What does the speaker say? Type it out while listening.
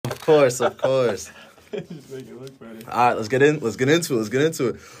course, of course. Just make it look better. All right, let's get into it. Let's do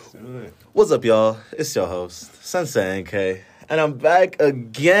it. What's up, y'all? It's your host, Sensei NK, and I'm back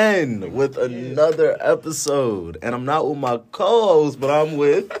again with another episode. And I'm not with my co-host, but I'm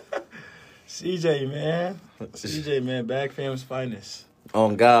with CJ, man. Bag fam's finest.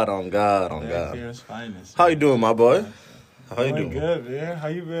 On God. Bag fam's finest. How you doing, my boy? How you doing? Good, man. How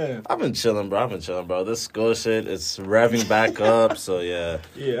you been? I've been chilling, bro. This school shit, it's revving back up, so yeah.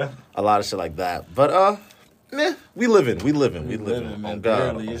 Yeah. A lot of shit like that. But, we living. Man. On God.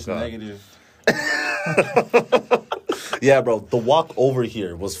 Barely. On It's God. negative. Yeah, bro, the walk over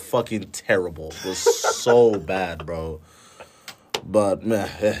here was fucking terrible. It was so bad, bro. But, man,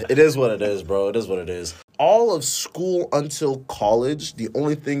 it is what it is, bro. It is what it is. All of school until college, the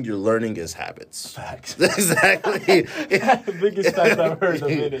only thing you're learning is habits. Facts. Exactly. The biggest fact I've heard in a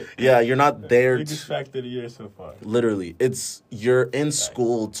minute. Yeah, you're not there Biggest fact of the year so far. literally. You're in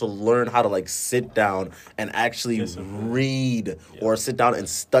school to learn how to, like, sit down and actually Discipline. read or sit down and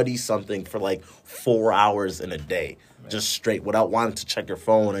study something for, like, 4 hours in a day. Just straight, without wanting to check your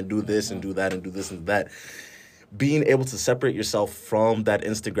phone and do this and do that and do this and that. Being able to separate yourself from that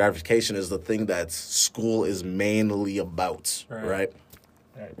instant gratification is the thing that school is mainly about, right?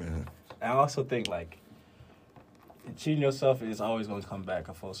 Right. I also think, like, cheating yourself is always going to come back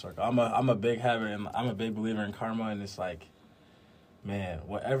a full circle. I'm a big habit, and I'm a big believer in karma, and it's like, man,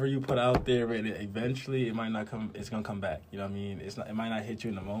 whatever you put out there, eventually it might not come. It's gonna come back. You know what I mean? It might not hit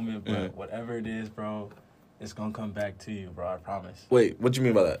you in the moment, but whatever it is, bro, it's gonna come back to you, bro. I promise. Wait, what do you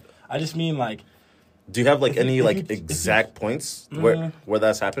mean by that? I just mean, like, Do you have, like, any, if like, you- exact points where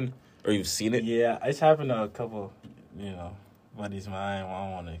that's happened? Or you've seen it? yeah, it's happened to a couple, buddies of mine. I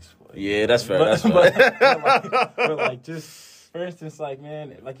don't want to explain. Yeah, that's fair. But like, just for instance, like,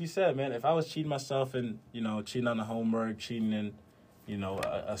 man, like you said, man, if I was cheating myself and, cheating on the homework, cheating in,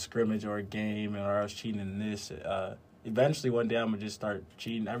 a scrimmage or a game, or I was cheating in this, eventually one day I'm going to just start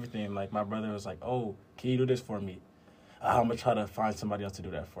cheating everything. Like, my brother was like, oh, can you do this for me? I'm going to try to find somebody else to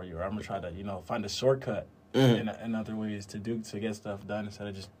do that for you. Or I'm going to try to, find a shortcut in other ways to get stuff done instead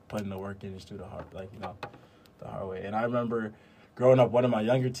of just putting the work in, just do the hard way. And I remember growing up, one of my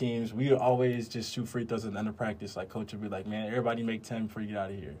younger teams, we would always just shoot free throws at the end of practice. Like, coach would be like, man, everybody make 10 before you get out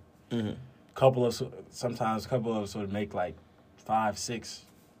of here. Sometimes a couple of us would make like 5, 6,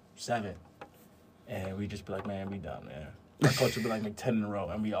 7. And we'd just be like, man, we done, man. Our coach would be like, make 10 in a row.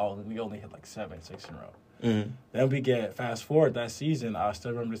 And we only hit like 7, 6 in a row. Then we get fast forward that season. I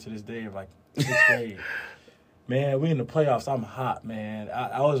still remember this to this day of like 6th grade. Man, we in the playoffs. I'm hot, man.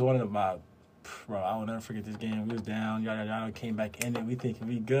 I was one of my, bro, I will never forget this game. We was down, yada, came back in it. We thinking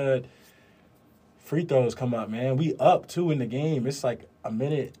we good. Free throws come up, man. We up 2 in the game. It's like a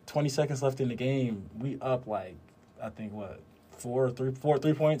minute, 20 seconds left in the game. We up like, I think, 4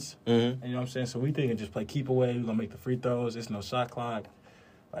 3 points. And you know what I'm saying? So we thinking just play keep away. We're going to make the free throws. It's no shot clock.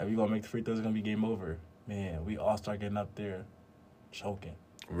 Like, we're going to make the free throws. It's going to be game over. Man, we all start getting up there choking.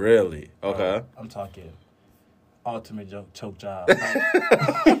 Really? Okay. I'm talking ultimate choke job.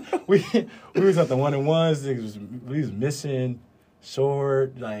 Like, we was at the 1-on-1s. We was missing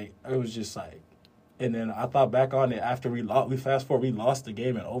short. Like, it was just like, and then I thought back on it after we fast forward, we lost the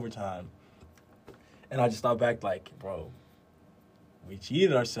game in overtime. And I just thought back, like, bro, we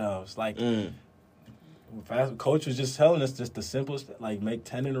cheated ourselves. Like, coach was just telling us just the simplest, like, make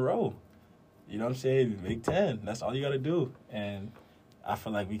 10 in a row. You know what I'm saying? Make 10. That's all you got to do. And I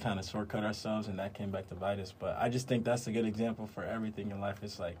feel like we kind of shortcut ourselves, and that came back to bite us. But I just think that's a good example for everything in life.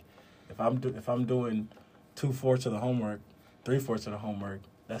 It's like, if I'm doing 2/4 of the homework, 3/4 of the homework,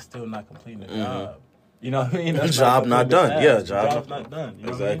 that's still not completing the job. You know what I mean? That's Job not done. Yeah, job not done. You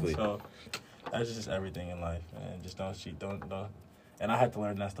know exactly. What I mean? So that's just everything in life, man. Just don't cheat. Don't. And I had to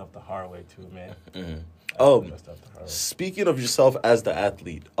learn that stuff the hard way too, man. Speaking of yourself as the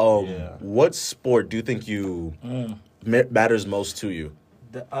athlete, what sport do you think matters most to you?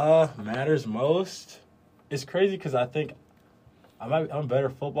 Matters most? It's crazy because I think I'm a better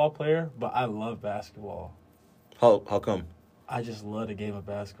football player, but I love basketball. How come? I just love the game of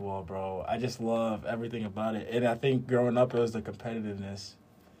basketball, bro. I just love everything about it. And I think growing up, it was the competitiveness.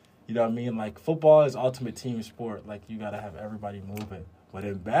 You know what I mean? Like, football is ultimate team sport. Like, you got to have everybody moving. But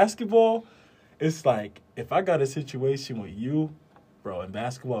in basketball, it's like, if I got a situation with you, bro, in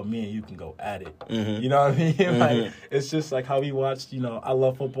basketball, me and you can go at it. You know what I mean? Like, it's just like how we watched, I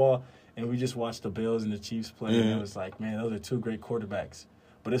love football, and we just watched the Bills and the Chiefs play, and it was like, man, those are 2 great quarterbacks.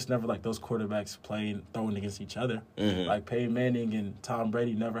 But it's never like those quarterbacks throwing against each other. Like, Peyton Manning and Tom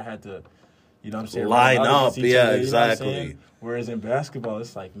Brady never had to You know what I'm saying? Line Right up, against each yeah, other, you know what I'm exactly. saying? Whereas in basketball,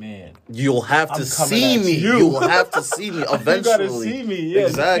 it's like, man, You'll have to I'm coming see at me. you. You'll have to see me eventually. you gotta see me. Yeah,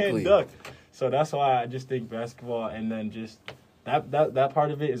 exactly. You can't duck. So that's why I just think basketball, and then just that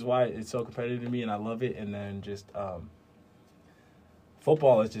part of it is why it's so competitive to me, and I love it. And then just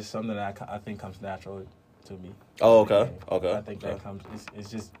football is just something that I think comes natural to me. Oh, okay. Okay. I think that comes. It's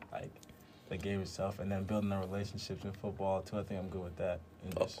just like the game itself, and then building the relationships in football too. I think I'm good with that.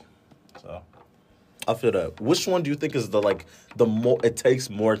 And just, so. I feel that. Which one do you think is the more it takes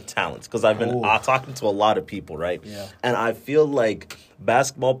more talent? Because I've been talking to a lot of people, right? Yeah. And I feel like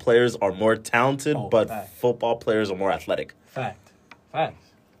basketball players are more talented, but football players are more athletic. Facts.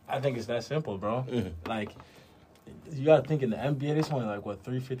 I think it's that simple, bro. Mm-hmm. Like, you gotta think in the NBA, there's only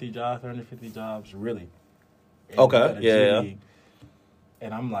 350 jobs, really. And Okay. Yeah. League.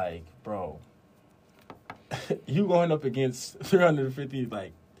 And I'm like, bro, you going up against 350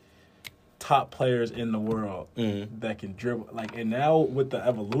 top players in the world that can dribble. And now with the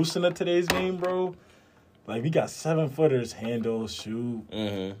evolution of today's game, bro, we got 7-footers, handle, shoot,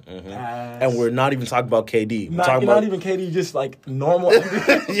 pass. And we're not even talking about KD. Not even KD, just normal.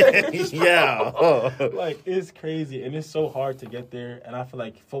 yeah. It's crazy, and it's so hard to get there. And I feel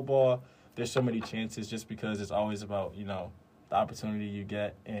like football, there's so many chances just because it's always about, the opportunity you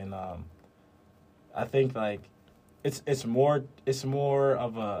get. And I think it's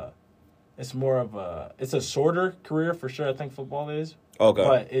a shorter career for sure. I think football is. Okay.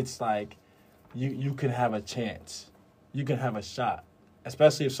 But it's you can have a chance. You can have a shot,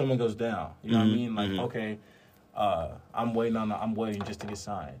 especially if someone goes down. You know what I mean? Okay, I'm waiting just to get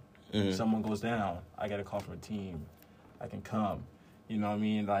signed. If someone goes down, I get a call from a team. I can come. You know what I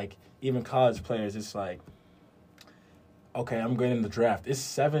mean? Even college players, it's okay, I'm going in the draft. It's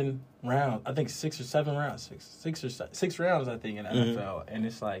 7 rounds. I think 6 or 7 rounds. Six rounds, I think, in the NFL. And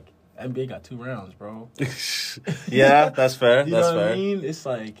it's NBA got 2 rounds, bro. Yeah, that's fair. You know what I mean? It's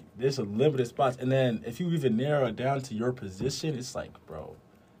there's a limited spots. And then if you even narrow it down to your position, it's bro,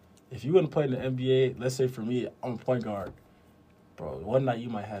 if you want to play in the NBA, let's say for me, I'm a point guard. Bro, one night you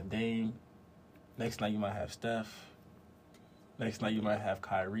might have Dame. Next night you might have Steph. Next night you might have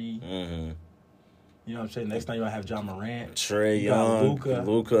Kyrie. Mm-hmm. You know what I'm saying? Next night you might have John Morant. Trae Young.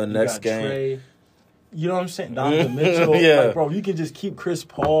 Luka next game. Trey. You know what I'm saying? Donovan Mitchell. Yeah. Bro, you can just keep Chris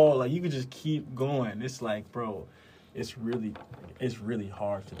Paul. You can just keep going. It's bro, it's really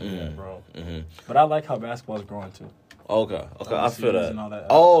hard to do that, bro. Mm-hmm. But I like how basketball is growing too. Okay. I feel that. That.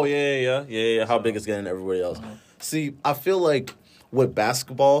 Oh, yeah. How big it's getting everywhere else. Uh-huh. See, I feel like with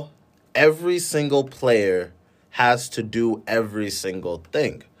basketball, every single player has to do every single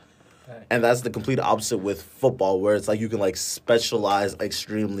thing. And that's the complete opposite with football, where it's you can specialize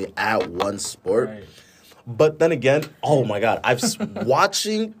extremely at one sport. Right. But then again, oh my God, I've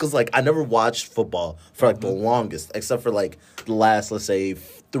watching, because I never watched football for the longest, except for the last, let's say,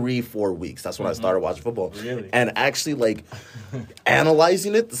 3-4 weeks. That's when I started watching football. Really? And actually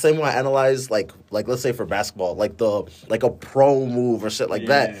analyzing it the same way I analyze let's say for basketball, a pro move or shit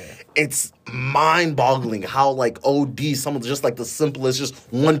that. It's mind-boggling how OD some of just the simplest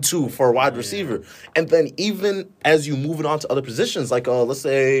just 1-2 for a wide receiver. And then even as you move it on to other positions, let's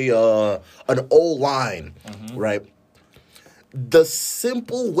say an O-line, right? The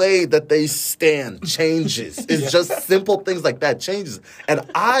simple way that they stand changes. It's just simple things like that changes. And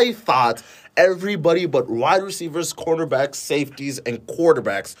I thought everybody but wide receivers, cornerbacks, safeties, and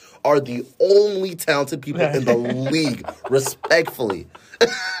quarterbacks are the only talented people in the league, respectfully.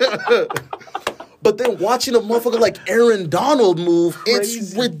 But then watching a motherfucker like Aaron Donald move,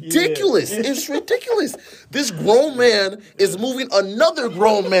 it's ridiculous. Yeah. It's ridiculous. This grown man is moving another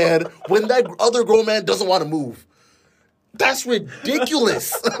grown man when that other grown man doesn't want to move. That's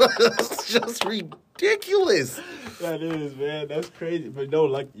ridiculous. That's just ridiculous. That is, man. That's crazy. But no,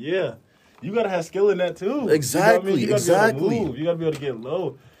 you gotta have skill in that too. Exactly. You gotta be able to move. You gotta be able to get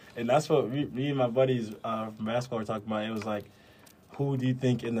low. And that's what me and my buddies from basketball were talking about. It was who do you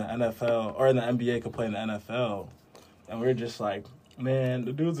think in the NFL or in the NBA could play in the NFL? And we're just man,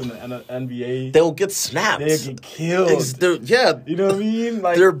 the dudes in the NBA, they'll get snapped. They'll get killed. Yeah. You know what I mean?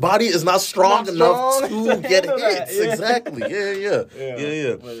 Their body is not strong enough to get hits. Yeah. Exactly. Yeah.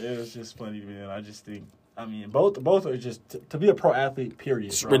 But it was just funny, man. I just think, both are just, to be a pro athlete,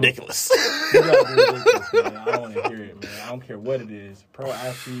 period. It's ridiculous. You gotta be ridiculous, man. I don't want to hear it, man. I don't care what it is. Pro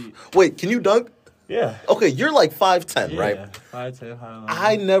athlete. Wait, can you dunk? Yeah. Okay, you're 5'10", right? 5'10", high line.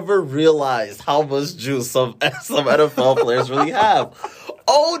 I never realized how much juice some NFL players really have.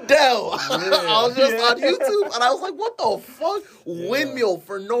 Odell! I was just on YouTube, and I was like, what the fuck? Yeah. Windmill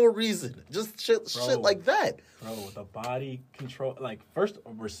for no reason. Just shit like that. Bro, the body control. First,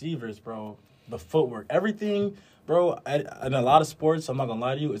 receivers, bro. the footwork. Everything, bro, in a lot of sports, I'm not going to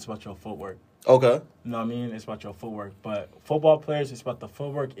lie to you, it's about your footwork. Okay. You know what I mean? It's about your footwork. But football players, it's about the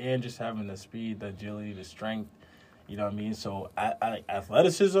footwork and just having the speed, the agility, the strength. You know what I mean? So,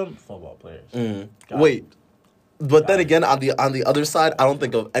 athleticism, football players. Wait. But then again, on the other side, I don't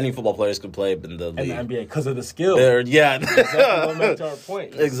think of any football players could play in the league. In the NBA, because of the skill. Yeah. Exactly what makes our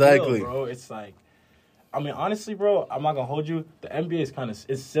point. The Exactly. skill, bro. It's like, I mean, honestly, bro, I'm not going to hold you. The NBA is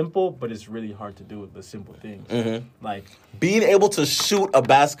it's simple, but it's really hard to do with the simple things. Like, being able to shoot a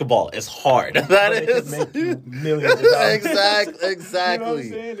basketball is hard. That is. It could make you millions of dollars. Exactly. You know what I'm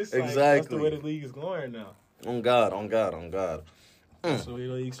saying? It's like, Exactly. that's the way the league is going right now. On God. That's the way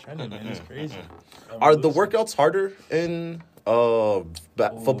the league's trending, man. It's crazy. Are the workouts harder in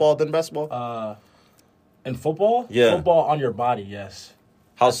football than basketball? In football? Yeah. Football on your body, yes.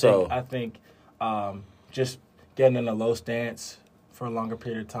 How so? I think just getting in a low stance for a longer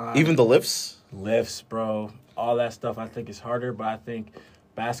period of time. Even the lifts? Lifts, bro. All that stuff I think is harder, but I think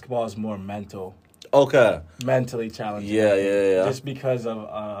basketball is more mental. Okay. Mentally challenging. Yeah. Just because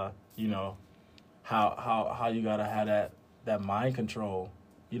of, you know, how you got to have that mind control.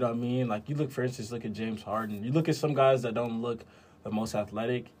 You know what I mean? Like, you look, for instance, look at James Harden. You look at some guys that don't look the most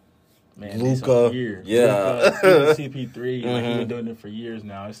athletic. Man, Luka. Yeah. Luka, CP3, like, he's been doing it for years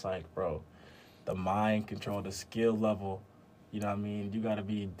now. It's like, bro, the mind control, the skill level, you know what I mean? You got to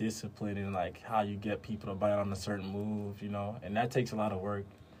be disciplined in, like, how you get people to bite on a certain move, you know? And that takes a lot of work,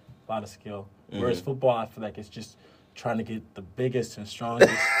 a lot of skill. Whereas football, I feel like it's just trying to get the biggest and strongest,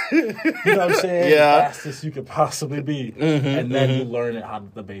 you know what I'm saying? Yeah. The fastest you could possibly be. And then you learn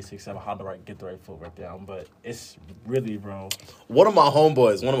the basics of how to get the right footwork down. But it's really, bro. One of my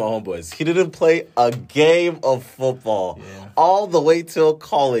homeboys, he didn't play a game of football all the way till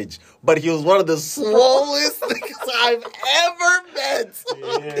college. But he was one of the slowest niggas I've ever met.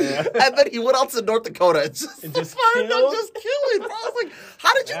 Yeah. And then he went out to North Dakota and just killing, bro. I was like,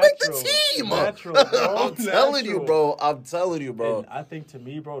 how did you make the team? Natural, bro. I'm telling you, bro. And I think, to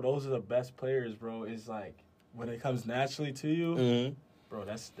me, bro, those are the best players, bro. It's like, when it comes naturally to you, bro,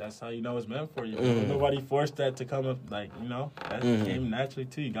 that's how you know it's meant for you. Nobody forced that to come up, like, you know, that came naturally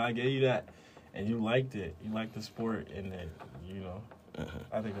to you. God gave you that, and you liked it. You liked the sport, and then, you know,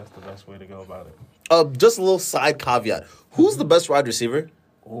 I think that's the best way to go about it. Just a little side caveat. Who's the best wide receiver?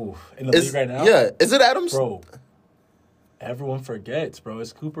 Ooh, in the league right now? Yeah. Is it Adams? Bro, everyone forgets, bro.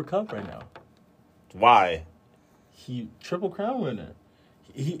 It's Cooper Kupp right now. Why? He Triple Crown winner.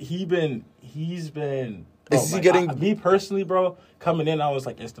 He's been. Is he getting? Me personally, bro, coming in, I was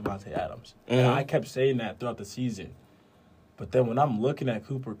like, it's Devontae Adams. And I kept saying that throughout the season. But then when I'm looking at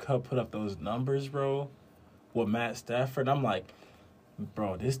Cooper Kupp put up those numbers, bro, with Matt Stafford, I'm like,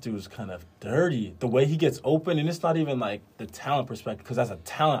 bro, this dude's kind of dirty. The way he gets open, and it's not even like the talent perspective, because as a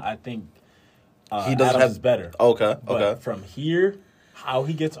talent, I think he doesn't Adams is better. Okay. But from here, how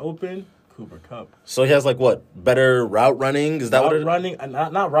he gets open, Cooper Kupp. So he has like what? Better route running? Is that what it is? Running,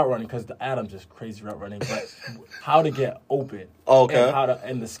 not route running, because the Adams is crazy route running, but how to get open. Okay.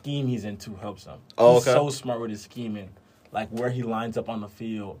 And the scheme he's into helps him. Oh, He's okay. so smart with his scheming, like where he lines up on the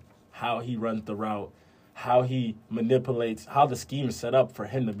field, how he runs the route, how he manipulates, how the scheme is set up for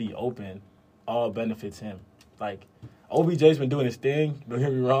him to be open, all benefits him. Like, OBJ's been doing his thing. Don't hear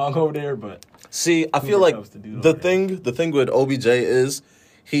me wrong over there, but see, I feel like the thing with OBJ is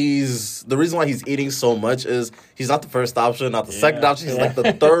the reason why he's eating so much is he's not the first option, not the second option. He's like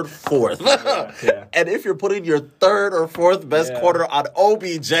the third, fourth. And if you're putting your third or fourth best corner on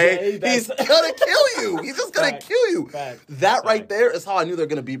OBJ, he's gonna kill you. He's just gonna kill you. That right there is how I knew they're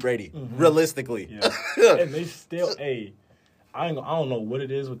gonna beat Brady. Realistically, and they still, I don't know what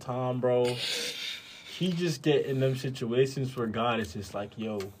it is with Tom, bro. He just get in them situations where God is just like,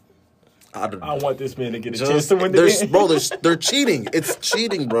 yo, I want this man to get a chance to win the game. Bro, they're cheating. It's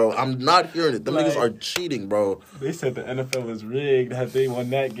cheating, bro. I'm not hearing it. The niggas are cheating, bro. They said the NFL was rigged that they won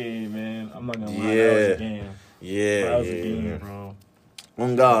that game, man. I'm not gonna lie, that was a game. That was a game, bro.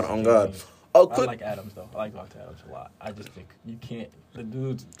 On God. I like Adams, though. I like Devontae Adams a lot. I just think you can't. The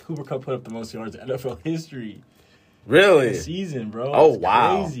dude, Cooper Kupp put up the most yards in NFL history. Really? This season, bro. Oh, it's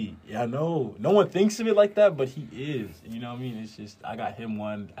wow. Crazy. Yeah, I know. No one thinks of it like that, but he is. You know what I mean? It's just, I got him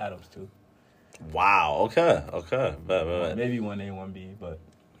one, Adams two. Wow. Okay. Bet. Maybe 1A, 1B, but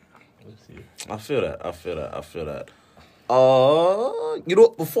we'll see. I feel that. You know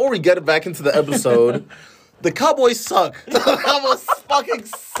what? Before we get back into the episode, the Cowboys suck. The Cowboys fucking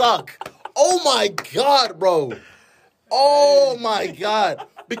suck. Oh my God, bro. Oh my God.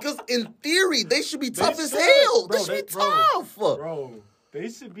 Because in theory, they should be tough as hell. They should be tough. Bro, they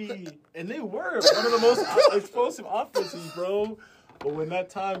should be, and they were one of the most explosive offenses, bro. But when that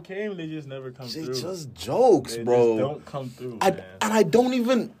time came, they just never come They through. just jokes, They bro. just don't come through, And man. I don't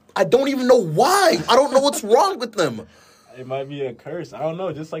even know why. I don't know what's wrong with them. It might be a curse. I don't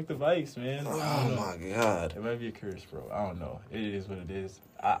know. Just like the Vikes, man. I Oh don't know. my God. It might be a curse, bro. I don't know. It is what it is.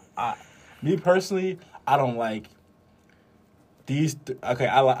 Me personally, I don't like these. Okay,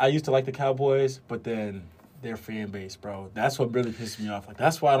 I used to like the Cowboys, but then their fan base, bro. That's what really pisses me off. Like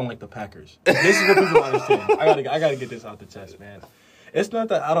that's why I don't like the Packers. This is what people don't understand. I gotta get this out the chest, man. It's not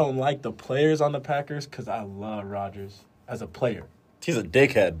that I don't like the players on the Packers, because I love Rodgers as a player. He's a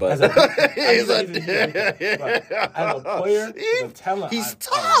dickhead, but As a he's a dickhead. But as a player, the talent, He's I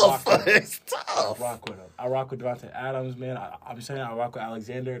tough. rock with him. He's tough. I rock with him. I rock with Devontae Adams, man. I'm saying I rock with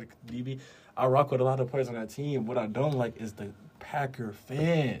Alexander, the DB. I rock with a lot of players on that team. What I don't like is the Packer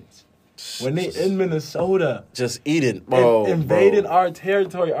fans. When they in Minnesota, Just eat it, bro. invading bro. our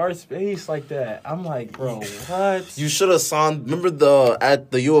territory, our space like that. I'm like, bro, what? You should have saw. Remember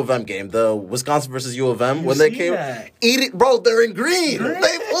at the U of M game, the Wisconsin versus U of M, You when they seen came. that. Eat it, bro. They're in green. Green?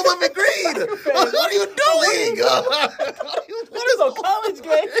 They pulled them in green. What are you doing? What is a college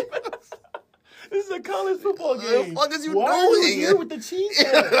game? This is a college football game. fuck is you Why are you doing? here with the cheese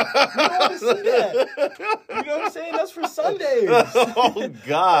head? You don't want to see that. You know what I'm saying? That's for Sundays. Oh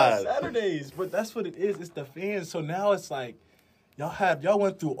God. Saturdays. But that's what it is. It's the fans. So now it's like, y'all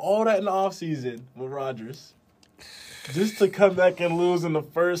went through all that in the offseason with Rodgers just to come back and lose in the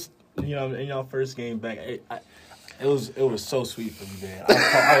first, in y'all first game back. It was so sweet for me, man.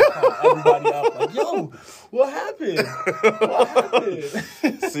 I called everybody up like, yo, what happened? What happened? You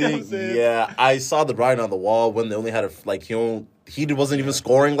know what I'm See, saying? yeah, I saw the writing on the wall when they only had he wasn't even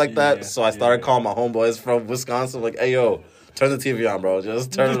scoring like that. Yeah, So I started yeah. calling my homeboys from Wisconsin, like, hey yo, turn the TV on, bro.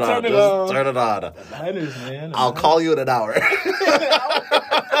 Just turn it on. turn it Just on. turn it on. Niners, man. I'll call you in an hour.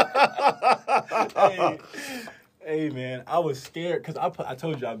 Hey, man, I was scared because I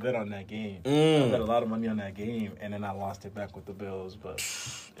told you I bet on that game. I bet a lot of money on that game, and then I lost it back with the Bills. But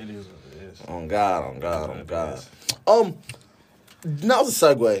it is what it is. Oh God. Now's a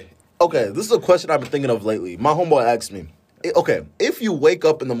segue. Okay, this is a question I've been thinking of lately. My homeboy asked me, okay, if you wake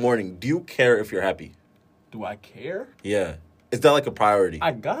up in the morning, do you care if you're happy? Do I care? Yeah. Is that like a priority?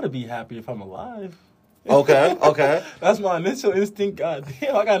 I gotta be happy if I'm alive. Okay. That's my initial instinct. God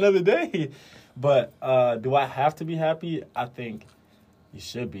damn, I got another day. But do I have to be happy? I think you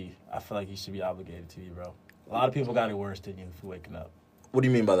should be. I feel like you should be obligated to be, bro. A lot of people got it worse than you for waking up. What do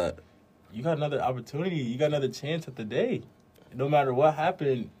you mean by that? You got another opportunity. You got another chance at the day. No matter what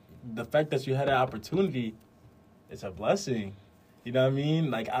happened, the fact that you had that opportunity, it's a blessing. You know what I mean?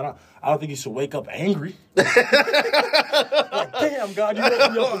 Like I don't think you should wake up angry. Like, damn, God, you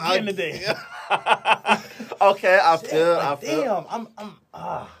woke me up again today. Okay, I feel. Damn,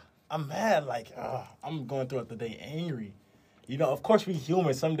 I'm mad. Like, I'm going throughout the day angry. You know, of course we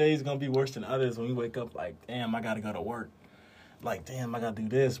human. Some days gonna be worse than others. When you wake up, like, damn, I gotta go to work. Like, damn, I gotta do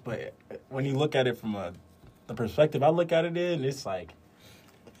this. But when you look at it from the perspective I look at it in, it's like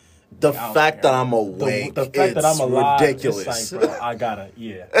The fact that I'm awake, the fact that I'm alive, ridiculous. It's like, bro, I gotta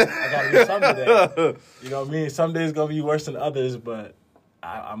do something today. You know what I mean? Some days gonna be worse than others, but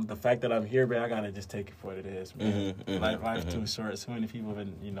I'm the fact that I'm here, man. I gotta just take it for what it is, man. Life's too short. So many people have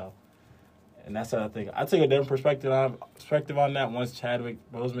been, and that's what I think. I take a different perspective on that. Once Chadwick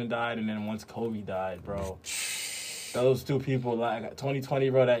Boseman died, and then once Kobe died, bro. Those two people, like 2020,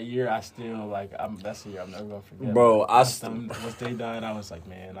 bro. That year, I still that's the year I'm never gonna forget. Bro, once they died, I was like,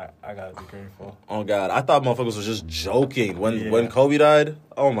 man, I gotta be grateful. Oh God, I thought motherfuckers was just joking when Kobe died.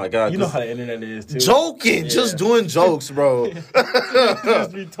 Oh my God, You know how the internet is too. Joking, just doing jokes, bro.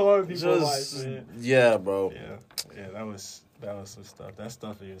 Just be torn people's lives, man. Yeah, bro. Yeah, that was some stuff. That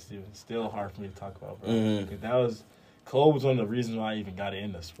stuff is still hard for me to talk about, bro. Cole was one of the reasons why I even got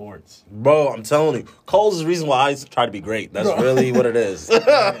into sports. Bro, I'm telling you, Cole's the reason why I try to be great. That's really what it is.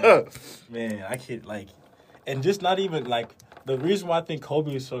 Man, I can't and just not even the reason why I think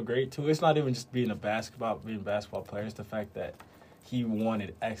Kobe was so great too. It's not even just being a basketball player. It's the fact that he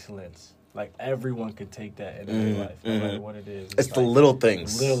wanted excellence. Like everyone could take that in their life, no matter what it is. It's the little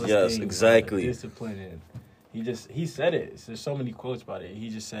things. Littlest Yes, things, exactly. The discipline and he said it. There's so many quotes about it. He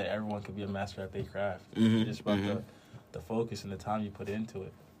just said everyone could be a master at their craft. Just about the focus and the time you put into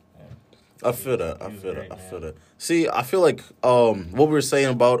it. I feel that. See, I feel like what we were saying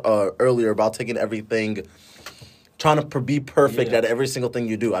about earlier about taking everything, trying to be perfect at every single thing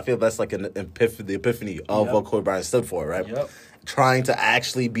you do. I feel that's like the epiphany of what Kobe Bryant stood for, right? Yep. Trying to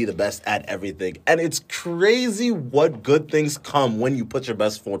actually be the best at everything. And it's crazy what good things come when you put your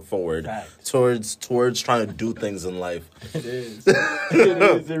best foot forward towards trying to do things in life. It is.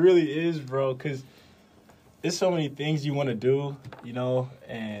 It really is, bro, because it's so many things you want to do, you know,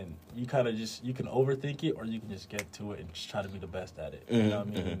 and you kind of just, you can overthink it or you can just get to it and just try to be the best at it. You know what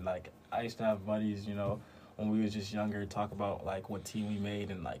I mean? Like, I used to have buddies, you know, when we was just younger, talk about, like, what team we made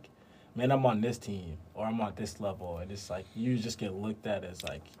and, like, man, I'm on this team or I'm on this level. And it's like, you just get looked at as,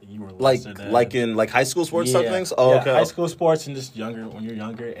 like, you were lesser than. Like in, like, high school sports type things? Oh, yeah, okay. High school sports and just younger, when you're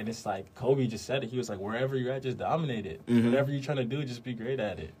younger. And it's like, Kobe just said it. He was like, wherever you're at, just dominate it. Whatever you're trying to do, just be great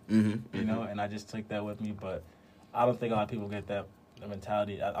at it. You know, and I just took that with me. But I don't think a lot of people get that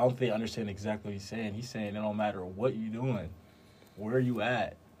mentality. I don't think they understand exactly what he's saying. He's saying it don't matter what you're doing, where you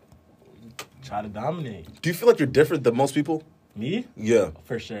at, try to dominate. Do you feel like you're different than most people? Me? Yeah.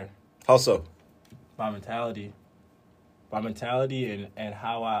 For sure. How so? My mentality and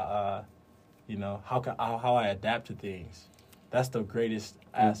how I, you know, how I adapt to things. That's the greatest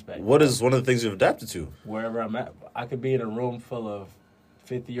aspect. What is one of the things you've adapted to? Wherever I'm at, I could be in a room full of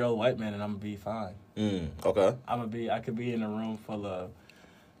 50-year-old white men and I'm gonna be fine. Okay. I could be in a room full of,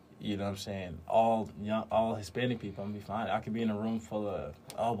 you know what I'm saying, all Hispanic people, I'm gonna be fine. I could be in a room full of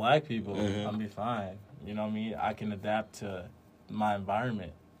all black people, I'm gonna be fine. You know what I mean? I can adapt to my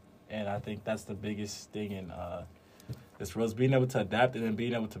environment. And I think that's the biggest thing in this world, is being able to adapt and then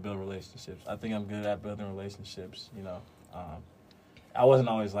being able to build relationships. I think I'm good at building relationships, you know. I wasn't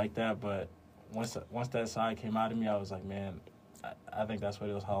always like that, but once that side came out of me, I was like, man, I think that's what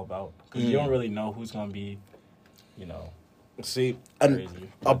it was all about. Because you don't really know who's going to be, you know, see, and crazy.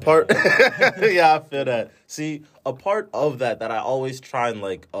 a part, yeah, I feel that. See, a part of that I always try and,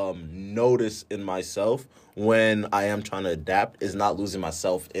 like, notice in myself when I am trying to adapt is not losing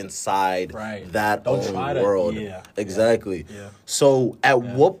myself inside that own world. Exactly. Yeah. So at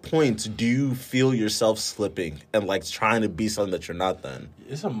what point do you feel yourself slipping and, like, trying to be something that you're not then?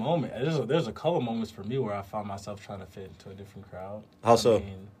 It's a moment. There's a couple moments for me where I found myself trying to fit into a different crowd. How so? I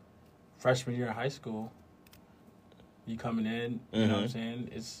mean, freshman year of high school, you coming in, you know what I'm saying?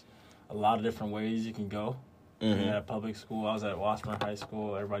 It's a lot of different ways you can go. At a public school, I was at Washburn High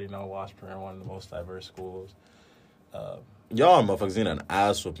School. Everybody know Washburn, one of the most diverse schools. Y'all motherfuckers need an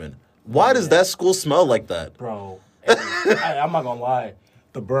ass whooping. Why does that school smell like that? Bro, I'm not gonna lie.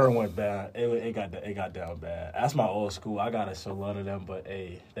 The burn went bad. It got down bad. That's my old school. I gotta show love to them, but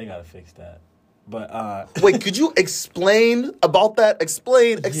hey, they gotta fix that. But wait, could you explain about that?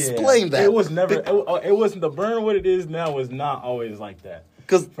 Explain that. It was never. It wasn't, the burn. What it is now was not always like that.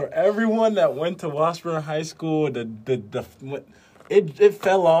 Because for everyone that went to Washburn High School, it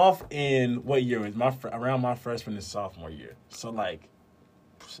fell off in what year? It was around my freshman and sophomore year. So like,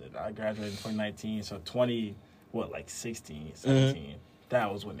 I graduated in 2019. So 16, 17.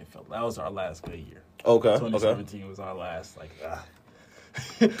 That was when it fell. That was our last good year. Okay. 2017 was our last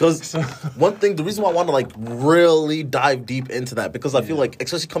Because the reason why I want to, like, really dive deep into that, because I feel like,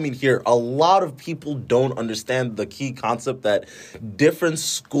 especially coming here, a lot of people don't understand the key concept that different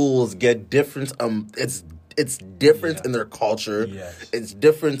schools get different, it's different in their culture. Yes. It's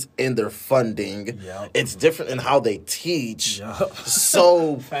different in their funding. Yep. It's different in how they teach. Yep.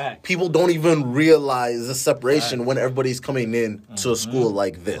 So people don't even realize the separation when everybody's coming in to a school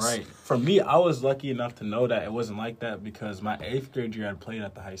like this. Right. For me, I was lucky enough to know that it wasn't like that because my 8th grade year I played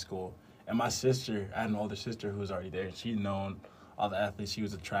at the high school. And my sister, I had an older sister who was already there. And she'd known all the athletes. She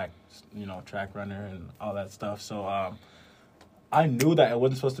was a track runner and all that stuff. So I knew that it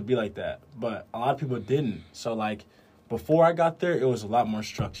wasn't supposed to be like that, but a lot of people didn't. So, like, before I got there, it was a lot more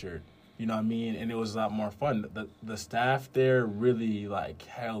structured, you know what I mean? And it was a lot more fun. The staff there really, like,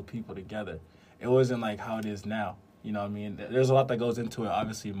 held people together. It wasn't like how it is now, you know what I mean? There's a lot that goes into it,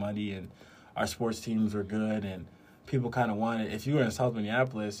 obviously money, and our sports teams were good, and people kind of wanted, if you were in South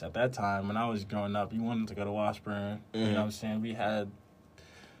Minneapolis at that time, when I was growing up, you wanted to go to Washburn, you know what I'm saying? We had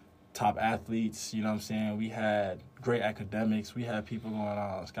top athletes, you know what I'm saying? We had great academics. We had people going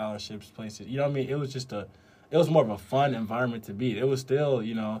on scholarships, places. You know what I mean? It was just it was more of a fun environment to be. It was still,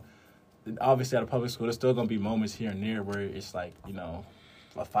 you know, obviously at a public school, there's still going to be moments here and there where it's like, you know,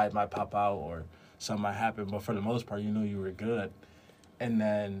 a fight might pop out or something might happen. But for the most part, you knew you were good. And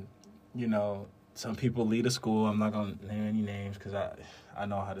then, you know, some people leave the school. I'm not going to name any names because I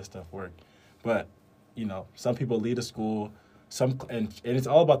know how this stuff works. But, you know, some people leave the school. And it's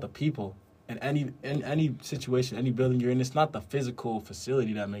all about the people. In any situation, any building you're in, it's not the physical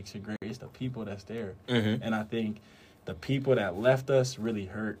facility that makes it great. It's the people that's there. And I think the people that left us really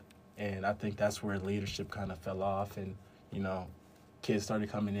hurt. And I think that's where leadership kind of fell off. And, you know, kids started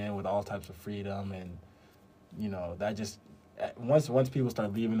coming in with all types of freedom. And, you know, that just, once people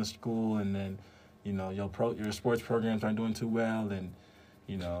start leaving the school and then, you know, your sports programs aren't doing too well and,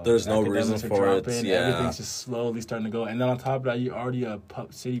 You know, there's no reason academics are for it. dropping, Yeah. everything's just slowly starting to go. And then on top of that, you already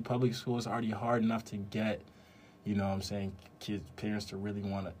city public school is already hard enough to get, you know what I'm saying, kids, parents to really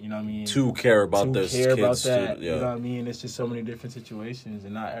want to, you know what I mean? To care about their care about kids. that, Yeah. you know what I mean? It's just so many different situations,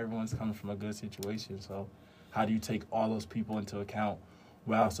 and not everyone's coming from a good situation. So how do you take all those people into account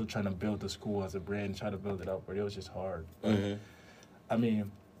while also trying to build the school as a brand, try to build it up? But it was just hard. Mm-hmm. I mean,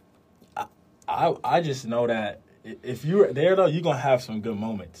 I just know that if you're there, though, you're going to have some good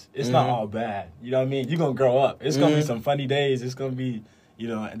moments. It's not all bad. You know what I mean? You're going to grow up. It's going to be some funny days. It's going to be, you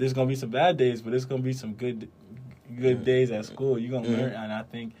know, and there's going to be some bad days, but it's going to be some good days at school. You're going to learn. And I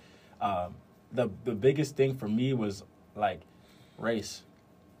think the biggest thing for me was, like, race.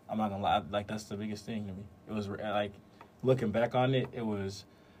 I'm not going to lie. Like, that's the biggest thing to me. It was, like, looking back on it, it was,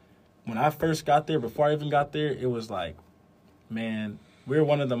 when I first got there, before I even got there, it was like, man, we're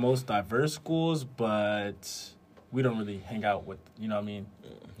one of the most diverse schools, but we don't really hang out with, you know what I mean?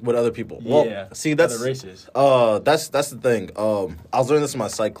 With other people. Well, Yeah. see, that's other races. That's the thing. I was learning this in my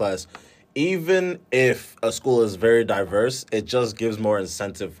psych class. Even if a school is very diverse, it just gives more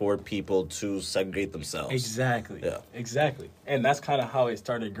incentive for people to segregate themselves. Exactly. Yeah. Exactly. And that's kind of how it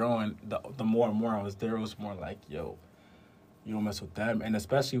started growing. The more and more I was there, it was more like, yo, you don't mess with them. And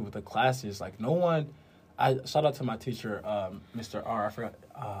especially with the classes, like, no one... I shout out to my teacher, Mr. R. I forgot.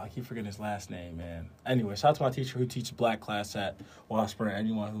 I keep forgetting his last name, man. Anyway, shout out to my teacher who teaches black class at Washburn.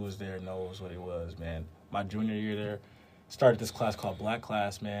 Anyone who was there knows what it was, man. My junior year there, started this class called Black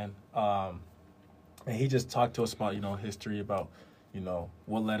Class, man. And he just talked to us about, you know, history, about, you know,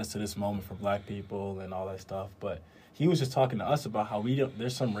 what led us to this moment for black people and all that stuff. But he was just talking to us about how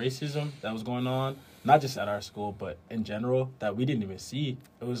there's some racism that was going on, not just at our school, but in general, that we didn't even see.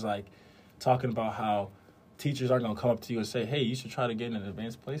 It was like talking about how teachers aren't going to come up to you and say, hey, you should try to get in an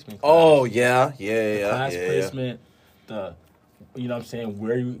advanced placement class. Oh, yeah. Yeah. Class placement, you know what I'm saying,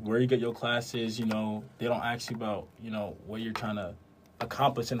 where you get your classes, you know, they don't ask you about, you know, what you're trying to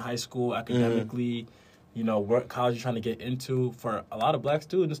accomplish in high school academically, you know, what college you're trying to get into. For a lot of black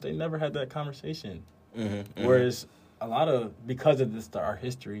students, they never had that conversation. Whereas because of our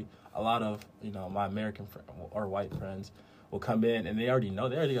history, a lot of, you know, my American or white friends will come in and they already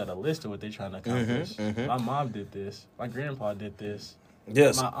got a list of what they're trying to accomplish. My mom did this. My grandpa did this.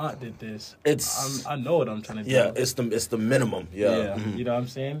 Yes. My aunt did this. I know what I'm trying to do. Yeah, it's the minimum. Yeah. You know what I'm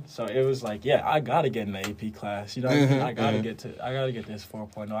saying? So it was like, yeah, I gotta get in the AP class. You know what I mean? I gotta get this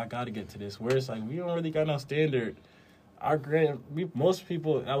 4.0. I gotta get to this. Where it's like, we don't really got no standard. Most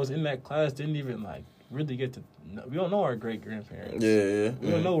people that was in that class didn't even like really get to. We don't know our great grandparents. Yeah.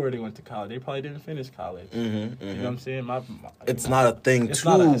 We don't know where they went to college. They probably didn't finish college. You know what I'm saying? It's not a thing to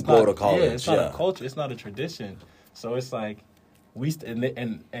go to college. Yeah, it's not a culture. It's not a tradition. So it's like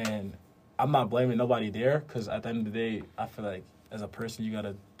and I'm not blaming nobody there, because at the end of the day, I feel like as a person, you got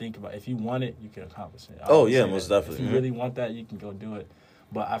to think about, if you want it, you can accomplish it. Oh yeah, most definitely. If you really want that, you can go do it.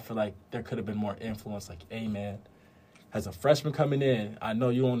 But I feel like there could have been more influence. Like, hey man, as a freshman coming in, I know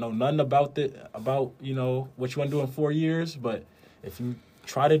you don't know nothing about you know what you want to do in 4 years, but if you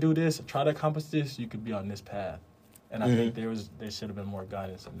try to do this, try to accomplish this, you could be on this path. And I think there should have been more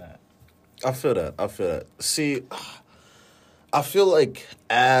guidance in that. I feel that. See, I feel like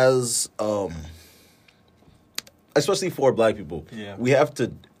as especially for black people, we have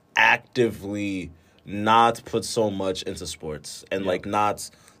to actively not put so much into sports and like not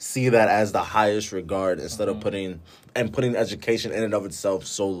see that as the highest regard, instead of putting education in and of itself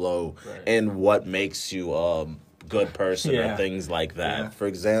so low in what makes you a good person or things like that. For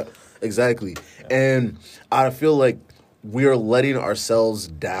example, exactly. And I feel like we're letting ourselves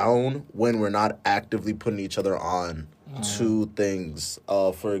down when we're not actively putting each other on to things.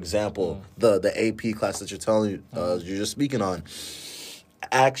 For example, the AP class that you're just speaking on,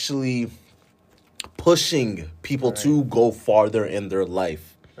 actually pushing people to go farther in their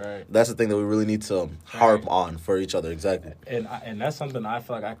life. Right. That's the thing that we really need to harp on for each other. Exactly. And that's something I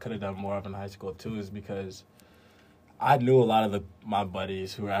feel like I could have done more of in high school too, is because I knew a lot of my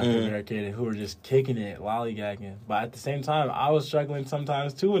buddies who were African American who were just kicking it, lollygagging. But at the same time, I was struggling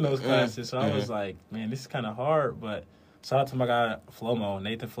sometimes too in those classes. So I was like, man, this is kind of hard. But shout out to my guy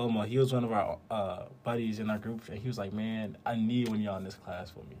Nathan Flomo. He was one of our buddies in our group, and he was like, man, I need one of y'all in this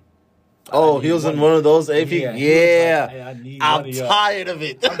class with me. Oh, he was in one of those AP? Yeah. Yeah. Like, hey, I'm tired of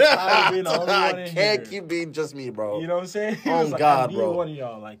it. I'm tired of being the only one in I can't here. keep being just me, bro. You know what I'm saying? He Oh, was like, God, I need bro. one of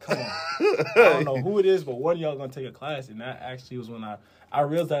y'all. Like, come on. I don't know who it is, but one of y'all going to take a class. And that actually was when I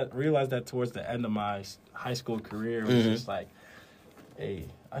realized that towards the end of my high school career. It was just like, hey,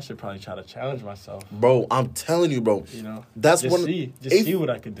 I should probably try to challenge myself. Bro, I'm telling you, bro. You know, that's just one. see what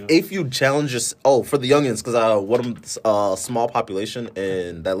I could do. If you challenge for the youngins, because one of small population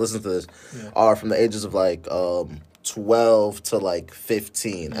and that listens to this are from the ages of like 12 to like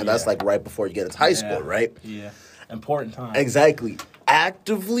 15, and that's like right before you get into high school, right? Yeah, important time. Exactly.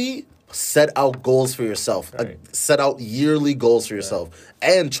 Actively set out goals for yourself. Right. Set out yearly goals for yourself.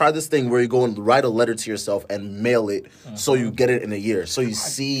 And try this thing where you go and write a letter to yourself and mail it so you get it in a year. So you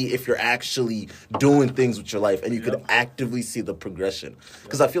see if you're actually doing things with your life and you could actively see the progression.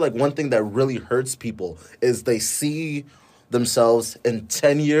 Because I feel like one thing that really hurts people is they see themselves in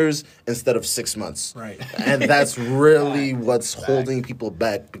 10 years instead of 6 months. Right. And that's really what's holding people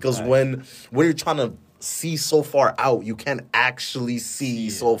back. Because when you're trying to see so far out, you can't actually see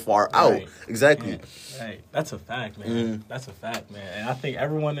so far out. Exactly. Right. That's a fact, man. That's a fact, man. And I think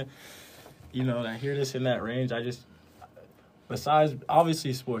everyone, you know, that hear this in that range, besides,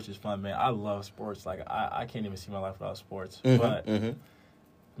 obviously sports is fun, man. I love sports. Like, I can't even see my life without sports. But,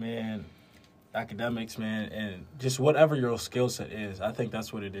 man, academics, man, and just whatever your skill set is, I think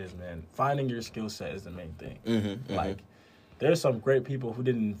that's what it is, man. Finding your skill set is the main thing. Like, there's some great people who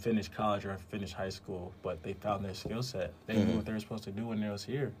didn't finish college or finish high school, but they found their skill set. They knew what they were supposed to do when they was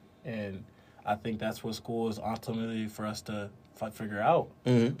here. And I think that's what school is ultimately for us to figure out.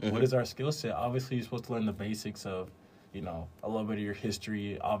 What is our skill set? Obviously, you're supposed to learn the basics of, you know, a little bit of your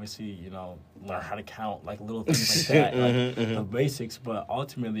history. Obviously, you know, learn how to count, like little things like that, like the basics. But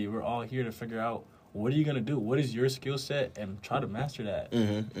ultimately, we're all here to figure out, what are you gonna do? What is your skill set, and try to master that.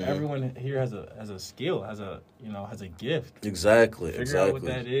 Everyone here has a skill, has a gift. Exactly. Figure out what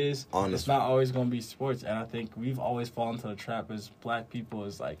that is. Honestly. It's not always gonna be sports, and I think we've always fallen into the trap as Black people.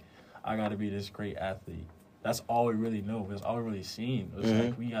 Is like, I gotta be this great athlete. That's all we really know. That's all we really seen. It was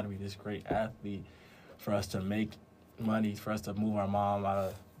like, we gotta be this great athlete for us to make money, for us to move our mom out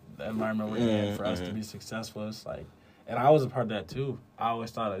of the environment we're in, for us to be successful. It's like. And I was a part of that, too. I always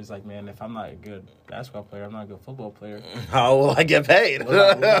thought it was like, man, if I'm not a good basketball player, I'm not a good football player. How will I get paid? What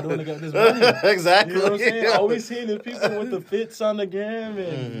am I doing to get this money? Exactly. You know what I'm saying? All we seeing is people with the fits on the gram.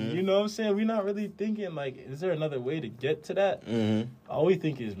 And, you know what I'm saying? We're not really thinking, like, is there another way to get to that? All we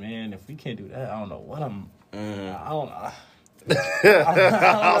think is, man, if we can't do that, I don't know what I'm... I don't know.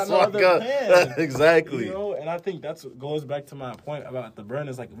 Exactly. You know, and I think that's what goes back to my point about the Burn.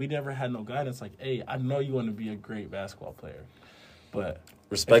 Is like, we never had no guidance. Like, hey, I know you want to be a great basketball player, but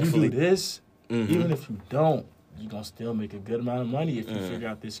respectfully, if you do this, even if you don't, you're gonna still make a good amount of money if you figure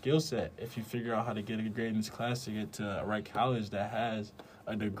out this skill set. If you figure out how to get a grade in this class to get to a right college that has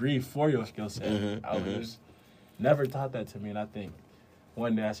a degree for your skill set. I was never taught that to me, and I think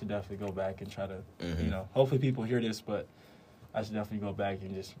one day I should definitely go back and try to, you know, hopefully people hear this, but I should definitely go back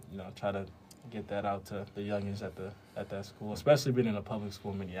and just, you know, try to get that out to the youngins at that school, especially being in a public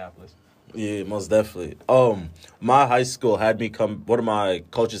school in Minneapolis. Yeah, most definitely. My high school one of my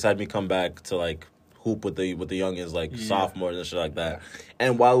coaches had me come back to like hoop with the youngins, like sophomores and shit like that.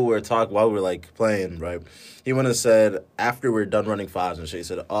 And while we were like playing, right, he went and said, after we're done running fives and shit, he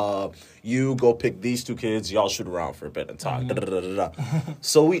said, you go pick these two kids, y'all shoot around for a bit and talk.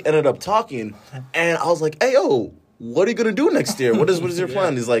 So we ended up talking, and I was like, hey, yo, what are you gonna do next year? What is your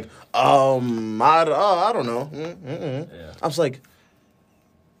plan? He's like, I don't know. I was like,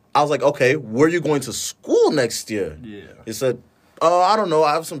 okay, where are you going to school next year? Yeah. He said, I don't know.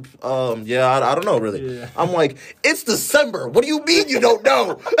 I have some, I don't know, really. Yeah. I'm like, it's December. What do you mean you don't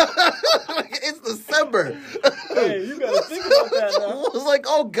know? It's December. Hey, you gotta think about that now. I was like,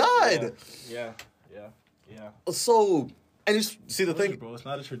 oh, God. Yeah. So, and you see the thing. Bro, it's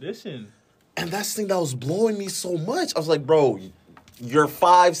not a tradition. And that's the thing that was blowing me so much. I was like, bro, you're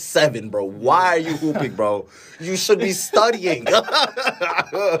 5'7", bro. Why are you hooping, bro? You should be studying. And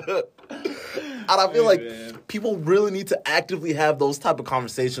I feel like people really need to actively have those type of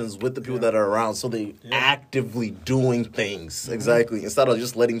conversations with the people that are around, so they actively doing things. Exactly. Instead of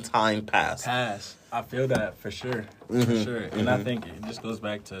just letting time pass. I feel that for sure. For sure. And I think it just goes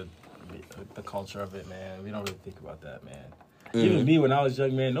back to the culture of it, man. We don't really think about that, man. Even me, when I was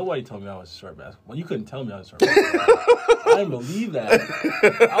young, man, nobody told me I was a short basketball. You couldn't tell me I was a short basketball. I didn't believe that.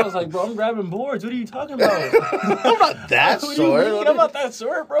 I was like, bro, I'm grabbing boards. What are you talking about? I'm not that short. I'm not that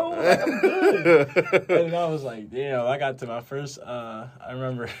short, bro. Like, I'm good. And I was like, damn, I got to my first, I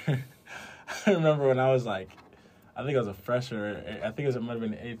remember when I was like, I think I was a freshman. I think it might have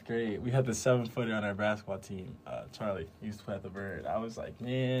been the 8th grade. We had the 7-footer on our basketball team, Charlie. He used to play at the Bird. I was like,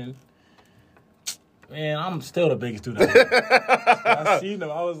 man, I'm still the biggest dude ever. I seen him.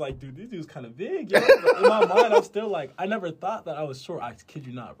 I was like, dude, this dude's kind of big. Yo. In my mind, I'm still like, I never thought that I was short. I kid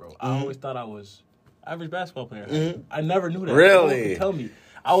you not, bro. I always thought I was average basketball player. I never knew that. Really? No one could tell me.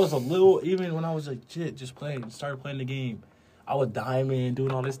 I was a little, even when I was legit just started playing the game, I was diming,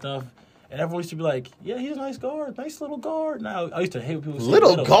 doing all this stuff. And everyone used to be like, yeah, he's a nice guard, nice little guard. Now, I used to hate when people say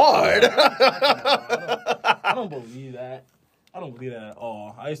Little guard? I don't believe that. I don't believe that at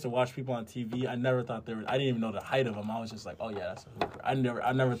all. I used to watch people on TV. I never thought I didn't even know the height of them. I was just like, oh, yeah, that's a hooper. I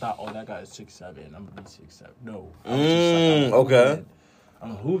never thought, oh, that guy is 6'7". I'm going to be 6'7". No. I was just like, okay.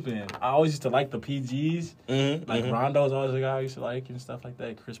 I'm hooping. I always used to like the PGs. Rondo's always a guy I used to like and stuff like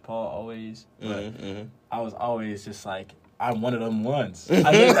that. Chris Paul always. But I was always just like, I'm one of them ones.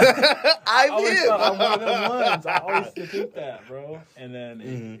 I always thought I'm one of them ones. I always used to think that, bro. And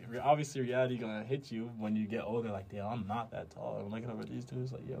then obviously reality gonna hit you when you get older. Like, damn, I'm not that tall. I'm looking over these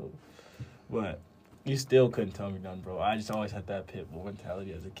dudes like, yo. But you still couldn't tell me nothing, bro. I just always had that pit bull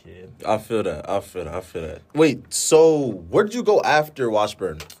mentality as a kid. I feel that. Wait, so where did you go after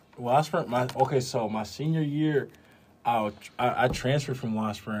Washburn? So my senior year, I transferred from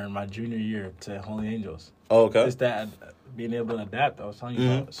Washburn my junior year to Holy Angels. Oh, okay. Just that being able to adapt, I was telling you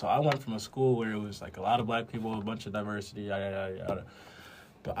about. So I went from a school where it was like a lot of black people, a bunch of diversity, yada, yada, yada.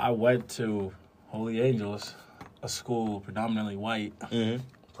 But I went to Holy Angels, a school predominantly white,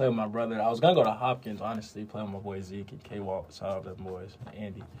 play with my brother. I was going to go to Hopkins, honestly, play with my boy Zeke and K-Walt. Shout out to them boys,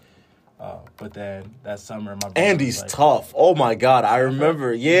 Andy. But then that summer, my brother Andy's tough. Oh, my God. I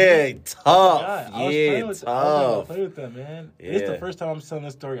remember. Yeah, tough. I was going to play with them, man. Yeah. It's the first time I'm telling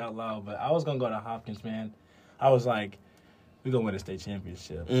this story out loud, but I was going to go to Hopkins, man. I was like, we're going to win a state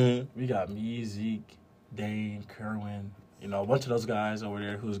championship. We got me, Zeke, Dane, Kerwin, a bunch of those guys over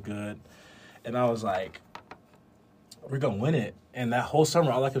there who's good. And I was like, we're going to win it. And that whole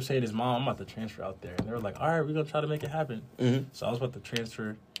summer, all I kept saying is, Mom, I'm about to transfer out there. And they were like, all right, we're going to try to make it happen. So I was about to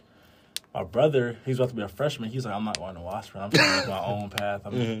transfer. My brother, he's about to be a freshman. He's like, I'm not going to Washburn. I'm trying to make my own path.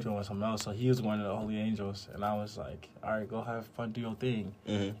 I'm doing something else. So he was going to the Holy Angels. And I was like, all right, go have fun, do your thing.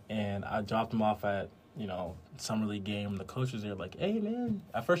 And I dropped him off at, summer league game. The coach was there like, hey, man.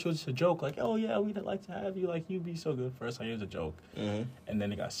 At first it was just a joke. Like, oh, yeah, we'd like to have you. Like, you'd be so good for us. Like, it was a joke. And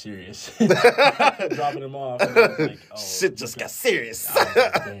then it got serious. Dropping him off. And I was like, oh. Shit just got serious. I was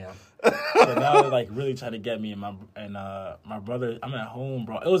like, damn. So now they're like really trying to get me and my brother. I'm at home,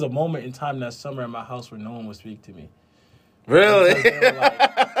 bro. It was a moment in time that summer in my house where no one would speak to me. Really?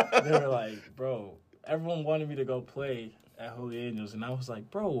 They were like, bro, everyone wanted me to go play at Holy Angels, and I was like,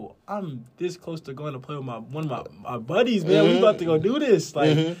 bro, I'm this close to going to play with one of my buddies, man. We about to go do this.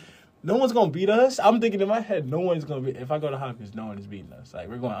 Like, no one's gonna beat us. I'm thinking in my head, no one's gonna be. If I go to Hopkins, no one is beating us. Like,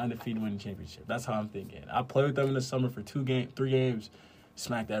 we're going undefeated, win the championship. That's how I'm thinking. I played with them in the summer for 3 games.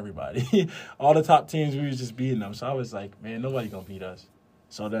 Smacked everybody. All the top teams, we was just beating them. So I was like, man, nobody gonna beat us.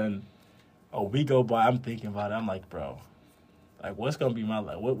 So then a week go by, I'm thinking about it. I'm like, bro, like, what's gonna be my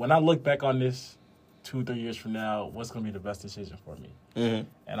life? When I look back on this 2-3 years from now, what's gonna be the best decision for me?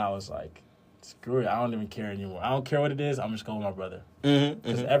 And I was like, screw it. I don't even care anymore. I don't care what it is. I'm just going with my brother.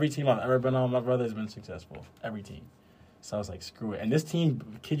 Because every team I've ever been on, my brother has been successful. Every team. So I was like, screw it. And this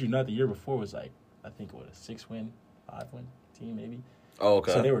team, kid you not, the year before was like, I think, a 6-win, 5-win team maybe. Oh,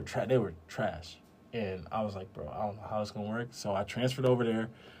 okay. So they were trash. And I was like, bro, I don't know how it's going to work. So I transferred over there.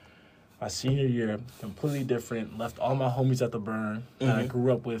 My senior year, completely different. Left all my homies at the Burn that I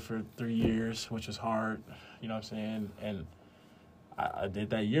grew up with for 3 years, which was hard. You know what I'm saying? And I did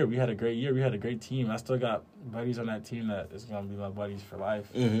that year. We had a great year. We had a great team. I still got buddies on that team that is going to be my buddies for life.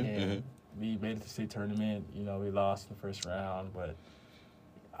 And we made it to the state tournament. We lost in the first round, but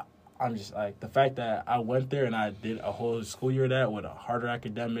I'm just like, the fact that I went there and I did a whole school year of that with harder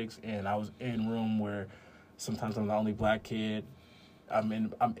academics, and I was in room where sometimes I'm the only black kid. I'm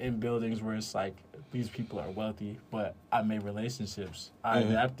in buildings where it's like these people are wealthy, but I made relationships. I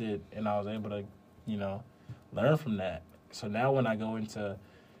adapted, and I was able to, learn from that. So now when I go into,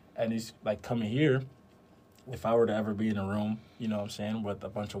 and it's like coming here, if I were to ever be in a room, with a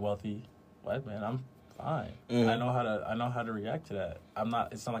bunch of wealthy white men, I'm fine. I know how to react to that.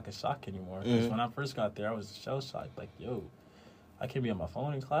 It's not like a shock anymore. Because when I first got there, I was shell shocked. Like, yo, I can't be on my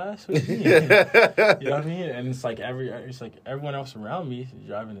phone in class. What do you mean? You know what I mean? And it's like everyone else around me is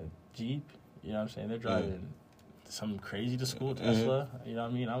driving a Jeep. You know what I'm saying? They're driving something crazy to school, Tesla. You know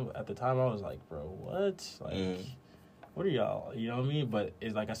what I mean? At the time, I was like, bro, what? Like, what are y'all? You know what I mean? But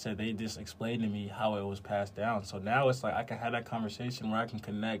it's like I said, they just explained to me how it was passed down. So now it's like I can have that conversation where I can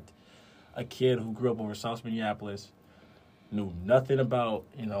connect a kid who grew up over South Minneapolis, knew nothing about,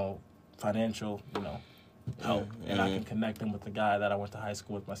 financial, help. And I can connect them with the guy that I went to high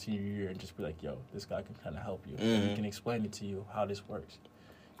school with my senior year and just be like, yo, this guy can kind of help you. He can explain it to you how this works.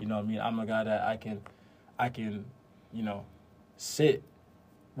 You know what I mean? I'm a guy that I can, sit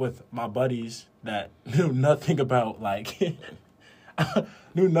with my buddies that knew nothing about like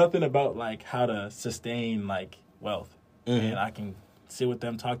knew nothing about like how to sustain like wealth, and I can sit with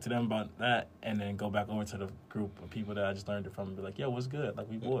them, talk to them about that, and then go back over to the group of people that I just learned it from and be like, yo, what's good? Like,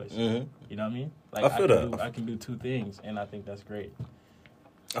 we boys. You know what I mean? Like, I can do two things, and I think that's great.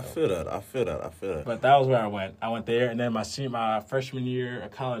 So, I feel that. But that was where I went. I went there, and then my freshman year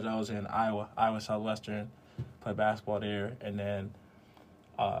of college, I was in Iowa Southwestern, played basketball there, and then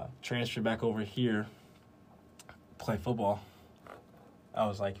transferred back over here, play football. I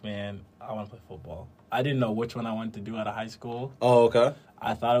was like, man, I want to play football. I didn't know which one I wanted to do out of high school. Oh, okay.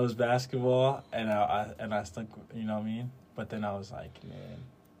 I thought it was basketball, and I stuck, you know what I mean? But then I was like, man,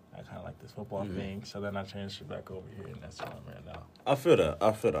 I kind of like this football thing. So then I transferred back over here, and that's where I'm at now. I feel that.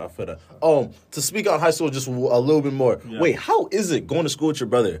 To speak on high school just a little bit more. Yeah. Wait, how is it going to school with your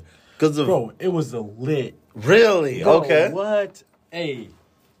brother? Bro, it was lit. Really? Bro, okay. What? Hey,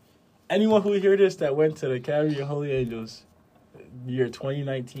 anyone who hear this that went to the Academy of Holy Angels year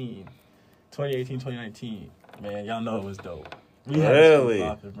 2018, 2019, man, y'all know it was dope. We had really?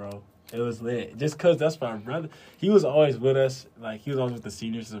 Popping, bro. It was lit. Just because that's my brother. He was always with us. Like, he was always with the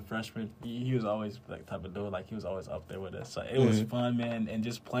seniors as a freshman. He was always, like, type of dude. Like, he was always up there with us. So it was fun, man. And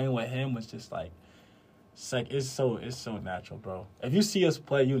just playing with him was just, like, it's so natural, bro. If you see us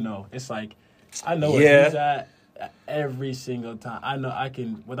play, you know. It's like, I know where he's at every single time. I know I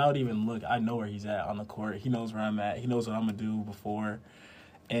can, without even look, I know where he's at on the court. He knows where I'm at. He knows what I'm going to do before.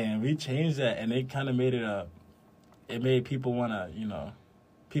 And we changed that, and it kind of made it made people want to, you know,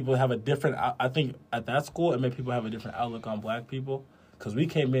 people have a different, I think at that school, it made people have a different outlook on black people because we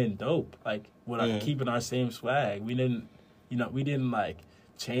came in dope, like, with keeping our same swag. We didn't, like,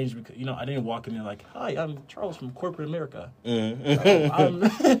 change because, I didn't walk in there like, hi, I'm Charles from corporate America. I'm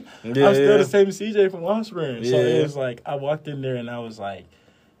still the same CJ from Washburn. So it was like, I walked in there and I was like,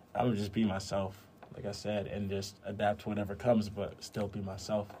 I'm going to just be myself, like I said, and just adapt to whatever comes, but still be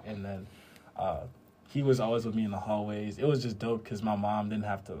myself. And then he was always with me in the hallways. It was just dope because my mom didn't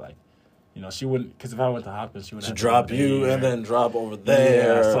have to, like, she wouldn't, because if I went to Hopkins, she would have to drop you and then drop over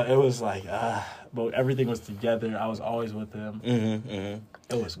there. Yeah, so it was like, but everything was together. I was always with him.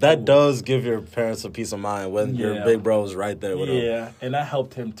 It was that cool. does give your parents a peace of mind when your big bro was right there with him. Yeah, and that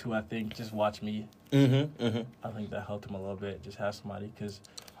helped him too, I think, just watch me. I think that helped him a little bit, just have somebody, because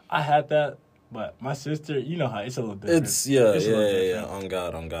I had that, but my sister, you know how it's a little different. It's on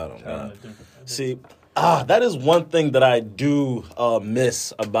God. See, that is one thing that I do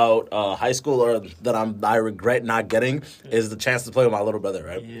miss about high school, or that I regret not getting, is the chance to play with my little brother,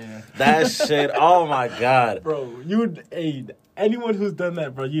 right? Yeah. That shit, oh my God. Bro, anyone who's done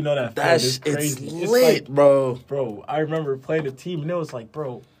that, bro, you know that feeling is crazy. It's lit, like, bro. Bro, I remember playing a team, and it was like,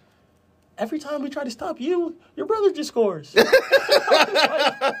 bro, every time we try to stop you, your brother just scores. Like,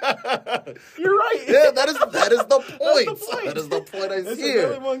 you're right. Yeah, that is the point. That is the point I see. There's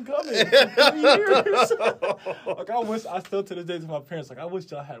another one coming in 3 years. Like, I still to this day to my parents, like, I wish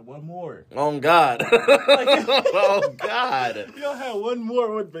y'all had one more. Oh, God. Oh, God. Y'all had one more,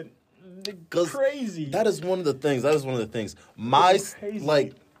 it would have been crazy. That is one of the things.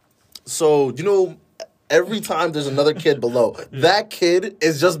 Every time there's another kid below, that kid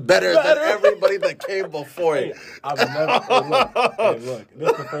is just better than everybody that came before it. Look, this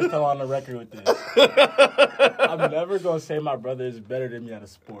is the first time on the record with this. I'm never going to say my brother is better than me at a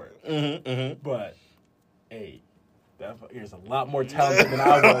sport. But, hey, he's a lot more talented than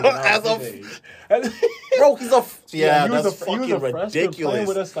I was bro, he's he was a freshman ridiculous. Playing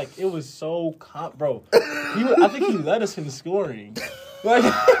with us, like, it was so bro. I think he led us in scoring. Like,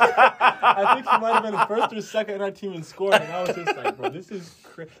 I think he might have been the first or second in our team in scoring, and I was just like, bro, this is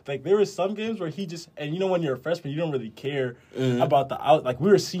crazy. Like, there were some games where he just, and when you're a freshman, you don't really care about the out. Like,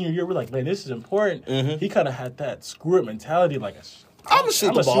 we were senior year, we're like, man, this is important. He kind of had that screw it mentality, like, I'm gonna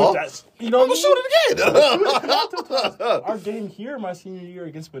shoot the ball. I'm gonna shoot it again. Our game here, my senior year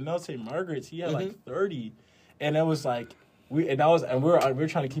against Benel St. Margaret's, he had like 30, and it was like we were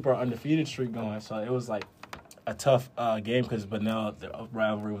trying to keep our undefeated streak going. So it was like a tough game because Benel, the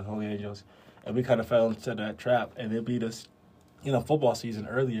rivalry with Holy Angels, and we kind of fell into that trap, and they beat us, football season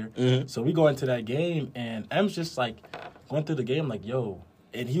earlier. So we go into that game, and M's just like going through the game like, yo.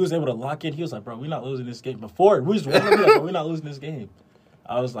 And he was able to lock in. He was like, bro, we're not losing this game. Before, we just wanted to be like, bro, we're not losing this game.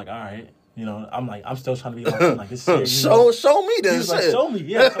 I was like, all right. I'm like, I'm still trying to be like this serious. Show me this. He was like, show me.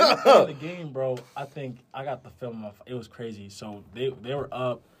 Yeah, so we playing the game, bro. I think I got the film off. It was crazy. So they were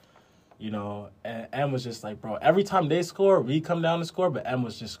up, and M was just like, bro, every time they score, we come down to score, but M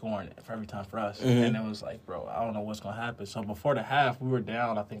was just scoring for every time for us. And it was like, bro, I don't know what's going to happen. So before the half, we were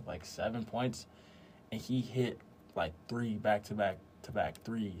down, I think, like 7 points, and he hit like 3 back-to-back back-to-back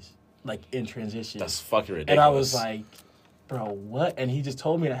threes, like in transition. That's fucking ridiculous. And I was like, bro, what? And he just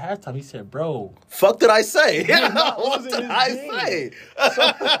told me at halftime, he said, bro. Fuck did I say? What did I say?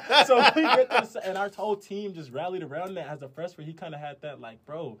 So we get this, and our whole team just rallied around that. As a freshman, he kind of had that, like,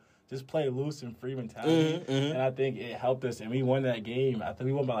 bro, just play loose and free mentality. And I think it helped us, and we won that game. I think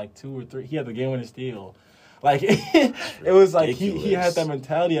we won by, like, 2 or 3. He had the game-winning steal. Like, it was like he had that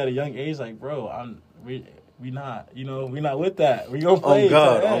mentality at a young age, like, bro, we not, we not with that. We gonna play.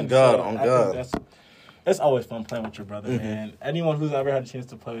 On God. It's always fun playing with your brother, man. Anyone who's ever had a chance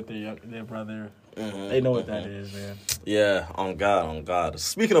to play with their brother, they know what that is, man. Yeah, on God.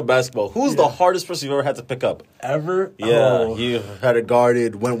 Speaking of basketball, who's the hardest person you've ever had to pick up? Ever? Yeah, you've had it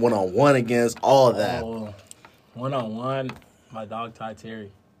guarded, went one-on-one against, all of that. One-on-one, my dog Ty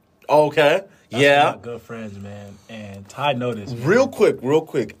Terry. Okay. That's yeah. one of my good friends, man. And Ty noticed. Man. Real quick.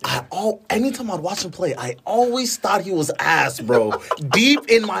 Anytime I'd watch him play, I always thought he was ass, bro. Deep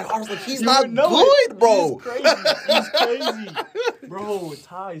in my heart, I was like, he's not good, bro. He's crazy. Bro,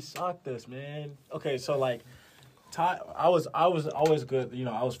 Ty sucked us, man. Okay, so like Ty, I was always good.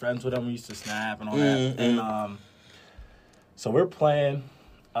 I was friends with him. We used to snap and all that. And so we're playing.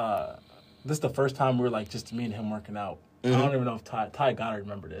 This is the first time we were like just me and him working out. I don't even know if Ty gotta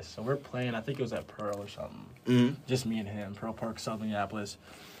remember this. So we're playing, I think it was at Pearl or something. Just me and him, Pearl Park, South Minneapolis.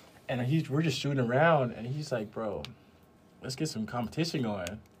 And we're just shooting around, and he's like, bro, let's get some competition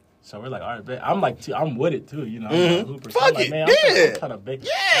going. So we're like, all right, bet. I'm with it too, I'm a hooper. So I'm like, man, I'm kind of big.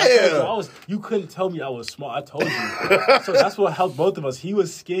 Yeah. You couldn't tell me I was small. I told you. So that's what helped both of us. He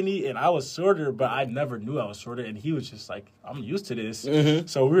was skinny, and I was shorter, but I never knew I was shorter. And he was just like, I'm used to this.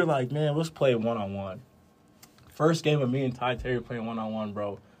 So we were like, man, let's play one-on-one. First game of me and Ty Terry playing one-on-one,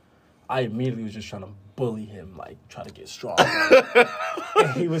 bro, I immediately was just trying to bully him, like, try to get strong.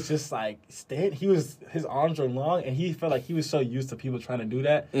 And he was just, like, his arms were long, and he felt like he was so used to people trying to do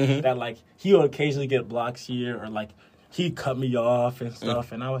that, that, like, he would occasionally get blocks here, or, like, he'd cut me off and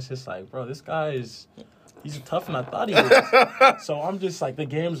stuff, and I was just like, bro, this guy he's tougher than I thought he was. So I'm just, like, the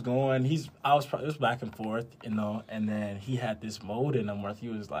game's going, it was back and forth, and then he had this mode in him where he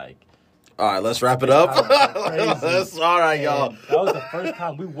was, like, all right, let's wrap it up. That's all right, y'all. That was the first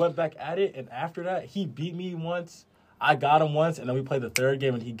time we went back at it, and after that, he beat me once. I got him once, and then we played the third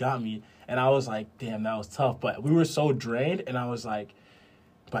game, and he got me. And I was like, damn, that was tough. But we were so drained, and I was like,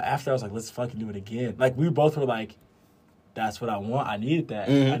 but after I was like, let's fucking do it again. Like, we both were like, that's what I want. I needed that.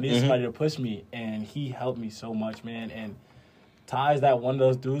 I needed somebody to push me, and he helped me so much, man. And Ty's that one of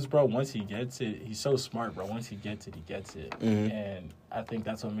those dudes, bro. Once he gets it, he's so smart, bro. Once he gets it, he gets it. And I think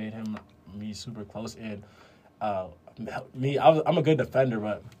that's what made me super close. And I'm a good defender,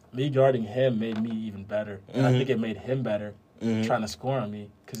 but me guarding him made me even better. And I think it made him better trying to score on me,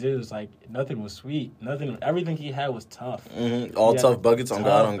 because it was like nothing was sweet. Everything he had was tough. All tough buckets on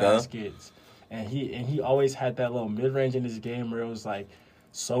God, baskets. And he always had that little mid range in his game where it was like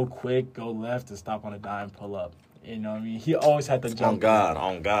so quick, go left and stop on a dime, pull up. You know what I mean? He always had to jump.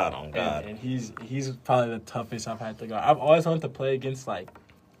 On God. And he's probably the toughest I've had to guard. I've always wanted to play against, like,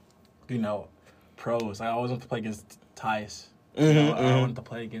 pros. I always wanted to play against Tice. I wanted to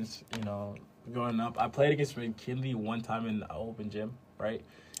play against, growing up. I played against McKinley one time in the open gym, right?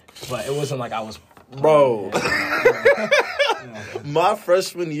 But it wasn't like I was... Bro. My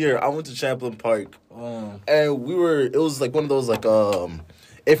freshman year, I went to Champlain Park. And it was like one of those, like,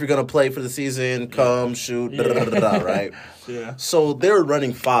 if you're going to play for the season, come, shoot, right? Yeah. So they were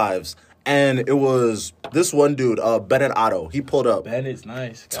running fives, and it was this one dude, Bennett Otto. He pulled up. Bennett's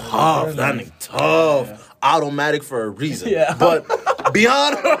nice. Tough. Yeah. Automatic for a reason. Yeah. But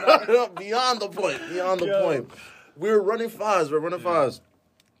beyond the point. We were running fives.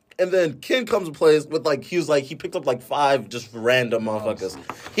 And then Ken comes and plays with, like, he picked up, like, 5 just random motherfuckers.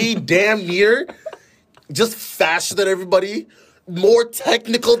 He damn near just faster than everybody. More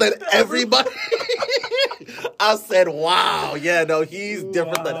technical than everybody. I said, wow. Yeah, no, he's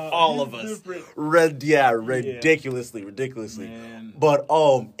different than all of us. Ridiculously. Man. But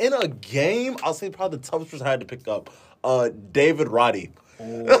in a game, I'll say probably the toughest person I had to pick up, David Roddy.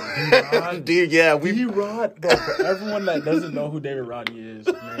 D-Rod? D-Rod, bro, for everyone that doesn't know who David Roddy is,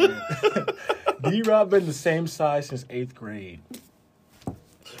 man. D-Rod been the same size since 8th grade. Bro.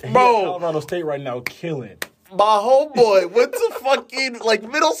 He's at Colorado State right now, killing. My homeboy went to fucking, like,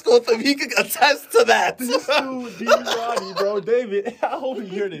 middle school with him. He could attest to that. This dude, D-Roddy, bro. David, I hope you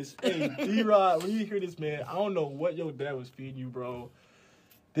hear this. Hey, D-Rod, when you hear this, man, I don't know what your dad was feeding you, bro.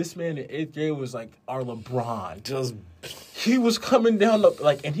 This man in 8th grade was like our LeBron. He was coming down,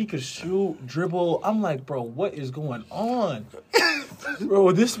 and he could shoot, dribble. I'm like, bro, what is going on?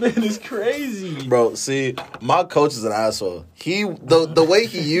 Bro, this man is crazy. Bro, see, my coach is an asshole. The way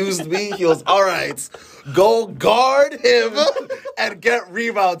he used me, he was, all right, go guard him and get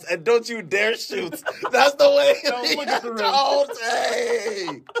rebounds, and don't you dare shoot. That's the way he told me.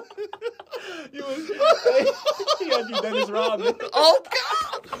 He had you Dennis Rodman. Oh,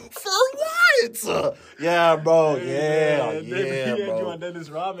 God. For what? Yeah, bro. Yeah, He had you bro. on Dennis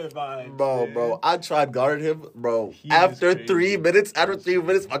Rodman vibes. Bro, I tried guarding him, bro. He is After crazy. 3 minutes,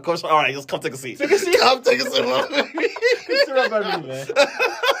 my coach, all right, let's come take a seat. Take a seat. Come take a seat. It's right by me, man.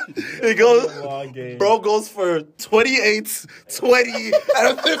 He goes, It's a long game. bro goes for 28, 20,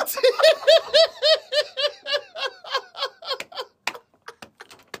 and a 15.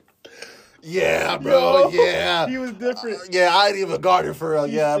 Yeah, bro, yeah. He was different. Yeah, I didn't even guard him for real,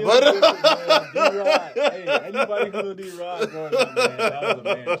 yeah. He But was different, man. D-Rod. Hey, anybody who knew D-Rod growing up, man, that was a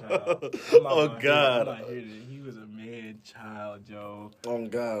man child. Oh, God. I'm not here today. He was a man child, Joe. Oh,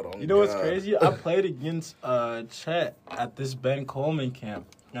 God, You know what's crazy? I played against Chet at this Ben Coleman camp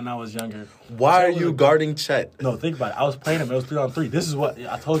when I was younger. Why are Chet was you a- guarding Chet? No, think about it. I was playing him. It was 3-on-3. This is what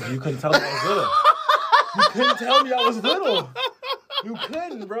I told you. You couldn't tell me I was little. You couldn't tell me I was little. You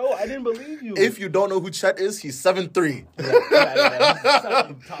couldn't, bro. I didn't believe you. If you don't know who Chet is, he's 7'3".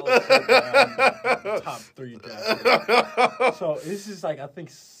 Top 3 draft. So this is like, I think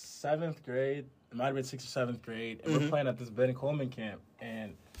 7th grade. It might have been 6th or 7th grade. And we're playing at this Ben Coleman camp.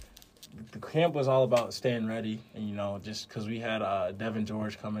 And the camp was all about staying ready. And, you know, just because we had Devin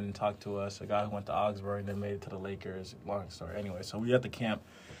George come in and talk to us, a guy who went to Augsburg and then made it to the Lakers. Long story. Anyway, so we at the camp.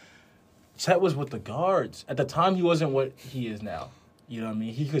 Chet was with the guards. At the time, he wasn't what he is now. You know what I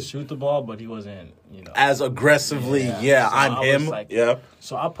mean? He could shoot the ball, but he wasn't, you know. As aggressively, So I'm I was him. like- Yeah.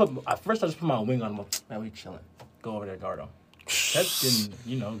 So I just put my wing on him. Like, man, we chilling. Go over there, guard him. Chet's getting,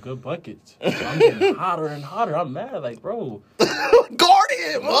 you know, good buckets. So I'm getting hotter and hotter. I'm mad, like, bro. Guard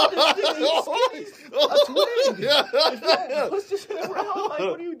him! A twin. Push this shit around. Like,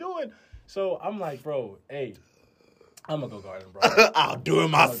 what are you doing? So I'm like, bro, hey, I'm going to go guard him, bro. I'll do it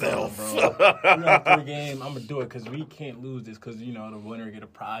myself. We got 3 games. I'm going to do it because we can't lose this because, you know, the winner get a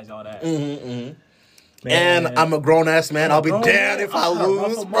prize, all that. Man, And I'm a grown-ass man. I'll be grown damned man. if I I'll lose,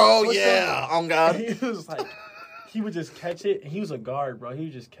 rough him bro. up, push Yeah, on God. He was like, he would just catch it. And he was a guard, bro. He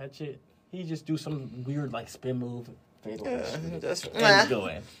would just catch it. He'd just do some weird, like, spin move. Fade away. Just, And go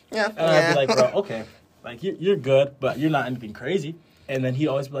in. yeah, And I'd be like, bro, okay. Like, you're good, but you're not anything crazy. And then he'd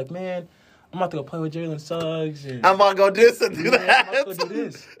always be like, man, I'm about to go play with Jalen Suggs. And, I'm about to go do this and do that. I'm about to do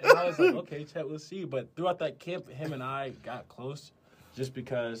this. And I was like, okay, Chet, we'll see. But throughout that camp, him and I got close just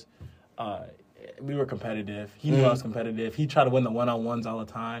because we were competitive. He knew I was competitive. He tried to win the one-on-ones all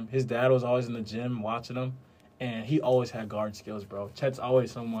the time. His dad was always in the gym watching him. And he always had guard skills, bro. Chet's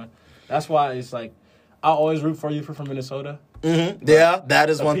always someone. That's why it's like, I always root for you from Minnesota. Mm-hmm. Yeah, that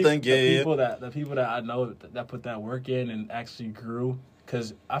is one thing. Yeah, The people that I know that put that work in and actually grew.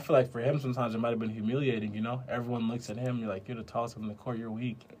 Because I feel like for him, sometimes it might have been humiliating, you know? Everyone looks at him, you're like, you're the tallest one in the court, you're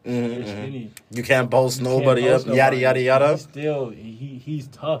weak. You're skinny. You can't boast You nobody can't up, post yada, nobody. yada, yada. He's still, he's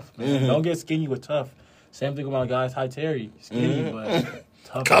tough, man. Don't get skinny with tough. Same thing with my guy, Ty Terry. Skinny, but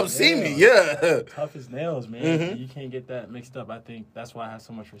tough. Come as see nails. me, yeah. Tough as nails, man. You can't get that mixed up. I think that's why I have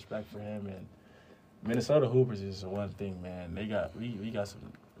so much respect for him. And Minnesota Hoopers is the one thing, man. We got some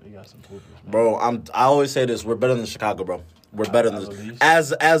Hoopers, man. Bro, I always say this, we're better than Chicago, bro. We're better than believe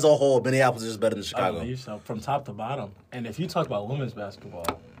as a whole, Minneapolis is better than I Chicago. believe so, from top to bottom. And if you talk about women's basketball,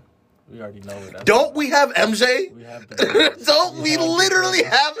 we already know it. Don't we have MJ? We have the Don't we have the literally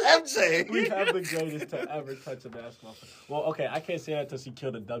greatest- have MJ? We have the greatest to ever touch a basketball. Well, okay, I can't say that until she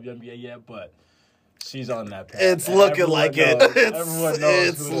killed the WNBA yet, but she's on that path. It's And looking everyone like it. knows- everyone knows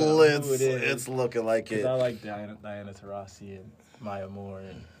It's who it is. it's looking like 'Cause it. I like Diana Taurasi and Maya Moore,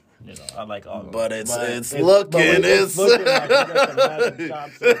 and you know I like all of them. But it's looking. looking, It's it's- looking like you got the Magic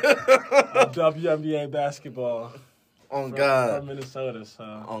Johnson of WNBA basketball On from God. Minnesota. So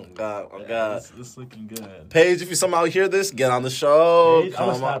On God. On yeah, God. it's looking good. Paige, if you somehow hear this, get on the show. Paige, I'm Come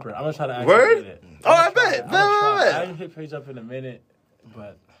a on. snapper. I'm gonna try to actually Word? get it. Oh, I I'ma try bet. it. I'ma try. Bet. I didn't hit Paige up in a minute,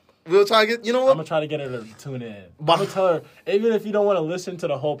 but We'll try to get, you know I'm what? gonna try to get her to tune in. I'm Bah. gonna tell her, even if you don't want to listen to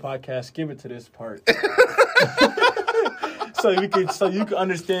the whole podcast, skip it to this part. so you can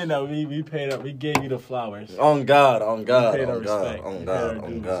understand that we paid up, we gave you the flowers. On God. On We God. paid our On God. respect. On We paid God. our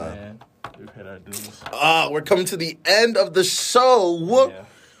On dues, God. man. We paid our dues. We're coming to the end of the show. Yeah.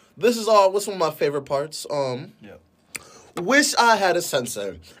 This is what's one of my favorite parts. Yeah. Wish I had a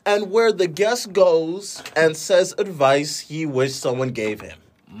sensor, and where the guest goes and says advice he wished someone gave him.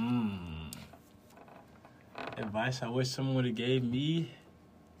 Advice I wish someone would have gave me.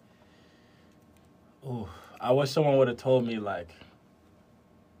 Oh, I wish someone would have told me, like,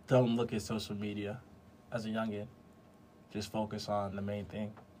 don't look at social media as a youngin. Just focus on the main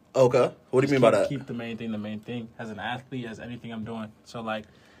thing. Okay. What do you mean by that? Keep the main thing the main thing. As an athlete, as anything I'm doing. So, like,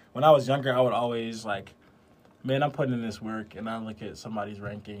 when I was younger, I would always, like, man, I'm putting in this work, and I look at somebody's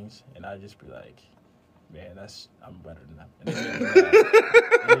rankings, and I just be like, man, I'm better than them.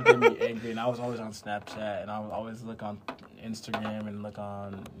 And it get me angry, and I was always on Snapchat, and I would always look on Instagram and look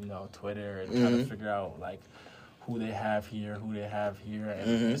on, Twitter and try to figure out, like, who they have here,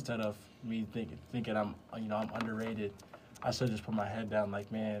 and instead of me thinking I'm underrated, I should just put my head down,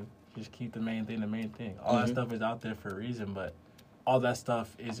 like, man, just keep the main thing. All that stuff is out there for a reason, but all that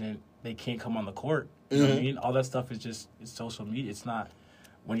stuff they can't come on the court. You know what I mean? All that stuff it's social media. It's not,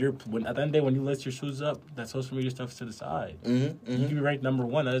 at the end of the day, when you list your shoes up, that social media stuff is to the side. You can be ranked number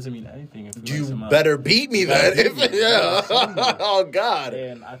 1. That doesn't mean anything. If you better beat me then. Yeah. Oh, God.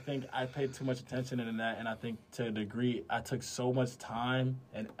 And I think I paid too much attention to that, and I think to a degree, I took so much time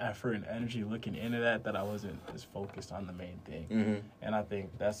and effort and energy looking into that I wasn't as focused on the main thing. And I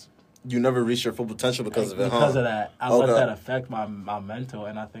think that's... You never reached your full potential because of it, Because of that. I let that affect my mental,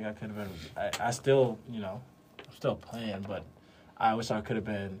 and I think I could have been... I still, I'm still playing, but I wish I could have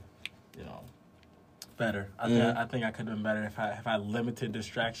been, better. I think I could have been better if I limited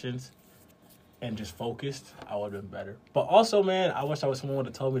distractions and just focused. I would have been better. But also, man, I wish someone would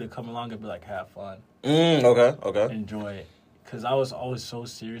have told me to come along and be like, have fun. Okay. Enjoy it. Because I was always so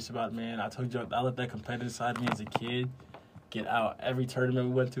serious about it, man. I told you, I let that competitive side of me as a kid get out. Every tournament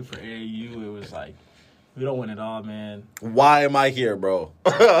we went to for AAU, it was like, we don't win it all, man. Why am I here, bro?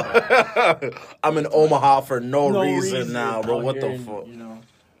 I'm in Omaha for no reason now, bro. What the fuck?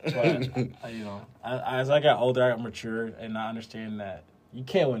 But, as I got older, I matured, and I understand that you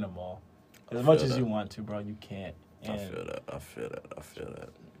can't win them all. As much as you want to, bro, you can't. And I feel that.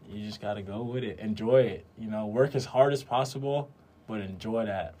 You just got to go with it. Enjoy it. Work as hard as possible, but enjoy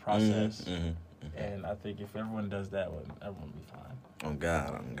that process. And I think if everyone does that, everyone will be fine. On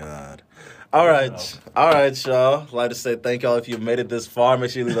God. All right, y'all. I'd like to say thank y'all if you've made it this far.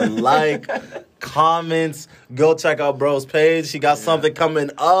 Make sure you leave a like, comments. Go check out bro's page. He got something coming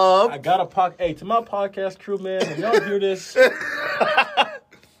up. I got to my podcast crew, man, when y'all hear this,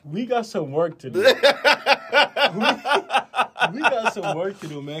 we got some work to do. We got some work to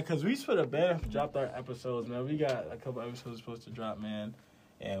do, man, because we should have dropped our episodes, man. We got a couple episodes supposed to drop, man.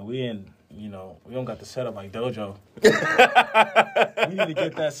 And we don't got the setup like Dojo. We need to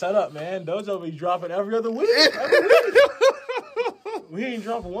get that set up, man. Dojo be dropping every other week. We ain't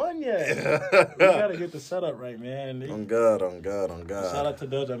dropped one yet. We got to get the setup right, man. On God. Shout out to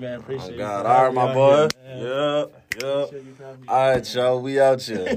Dojo, man. Appreciate it. All right, my boy. Yeah. All right, y'all. We out here.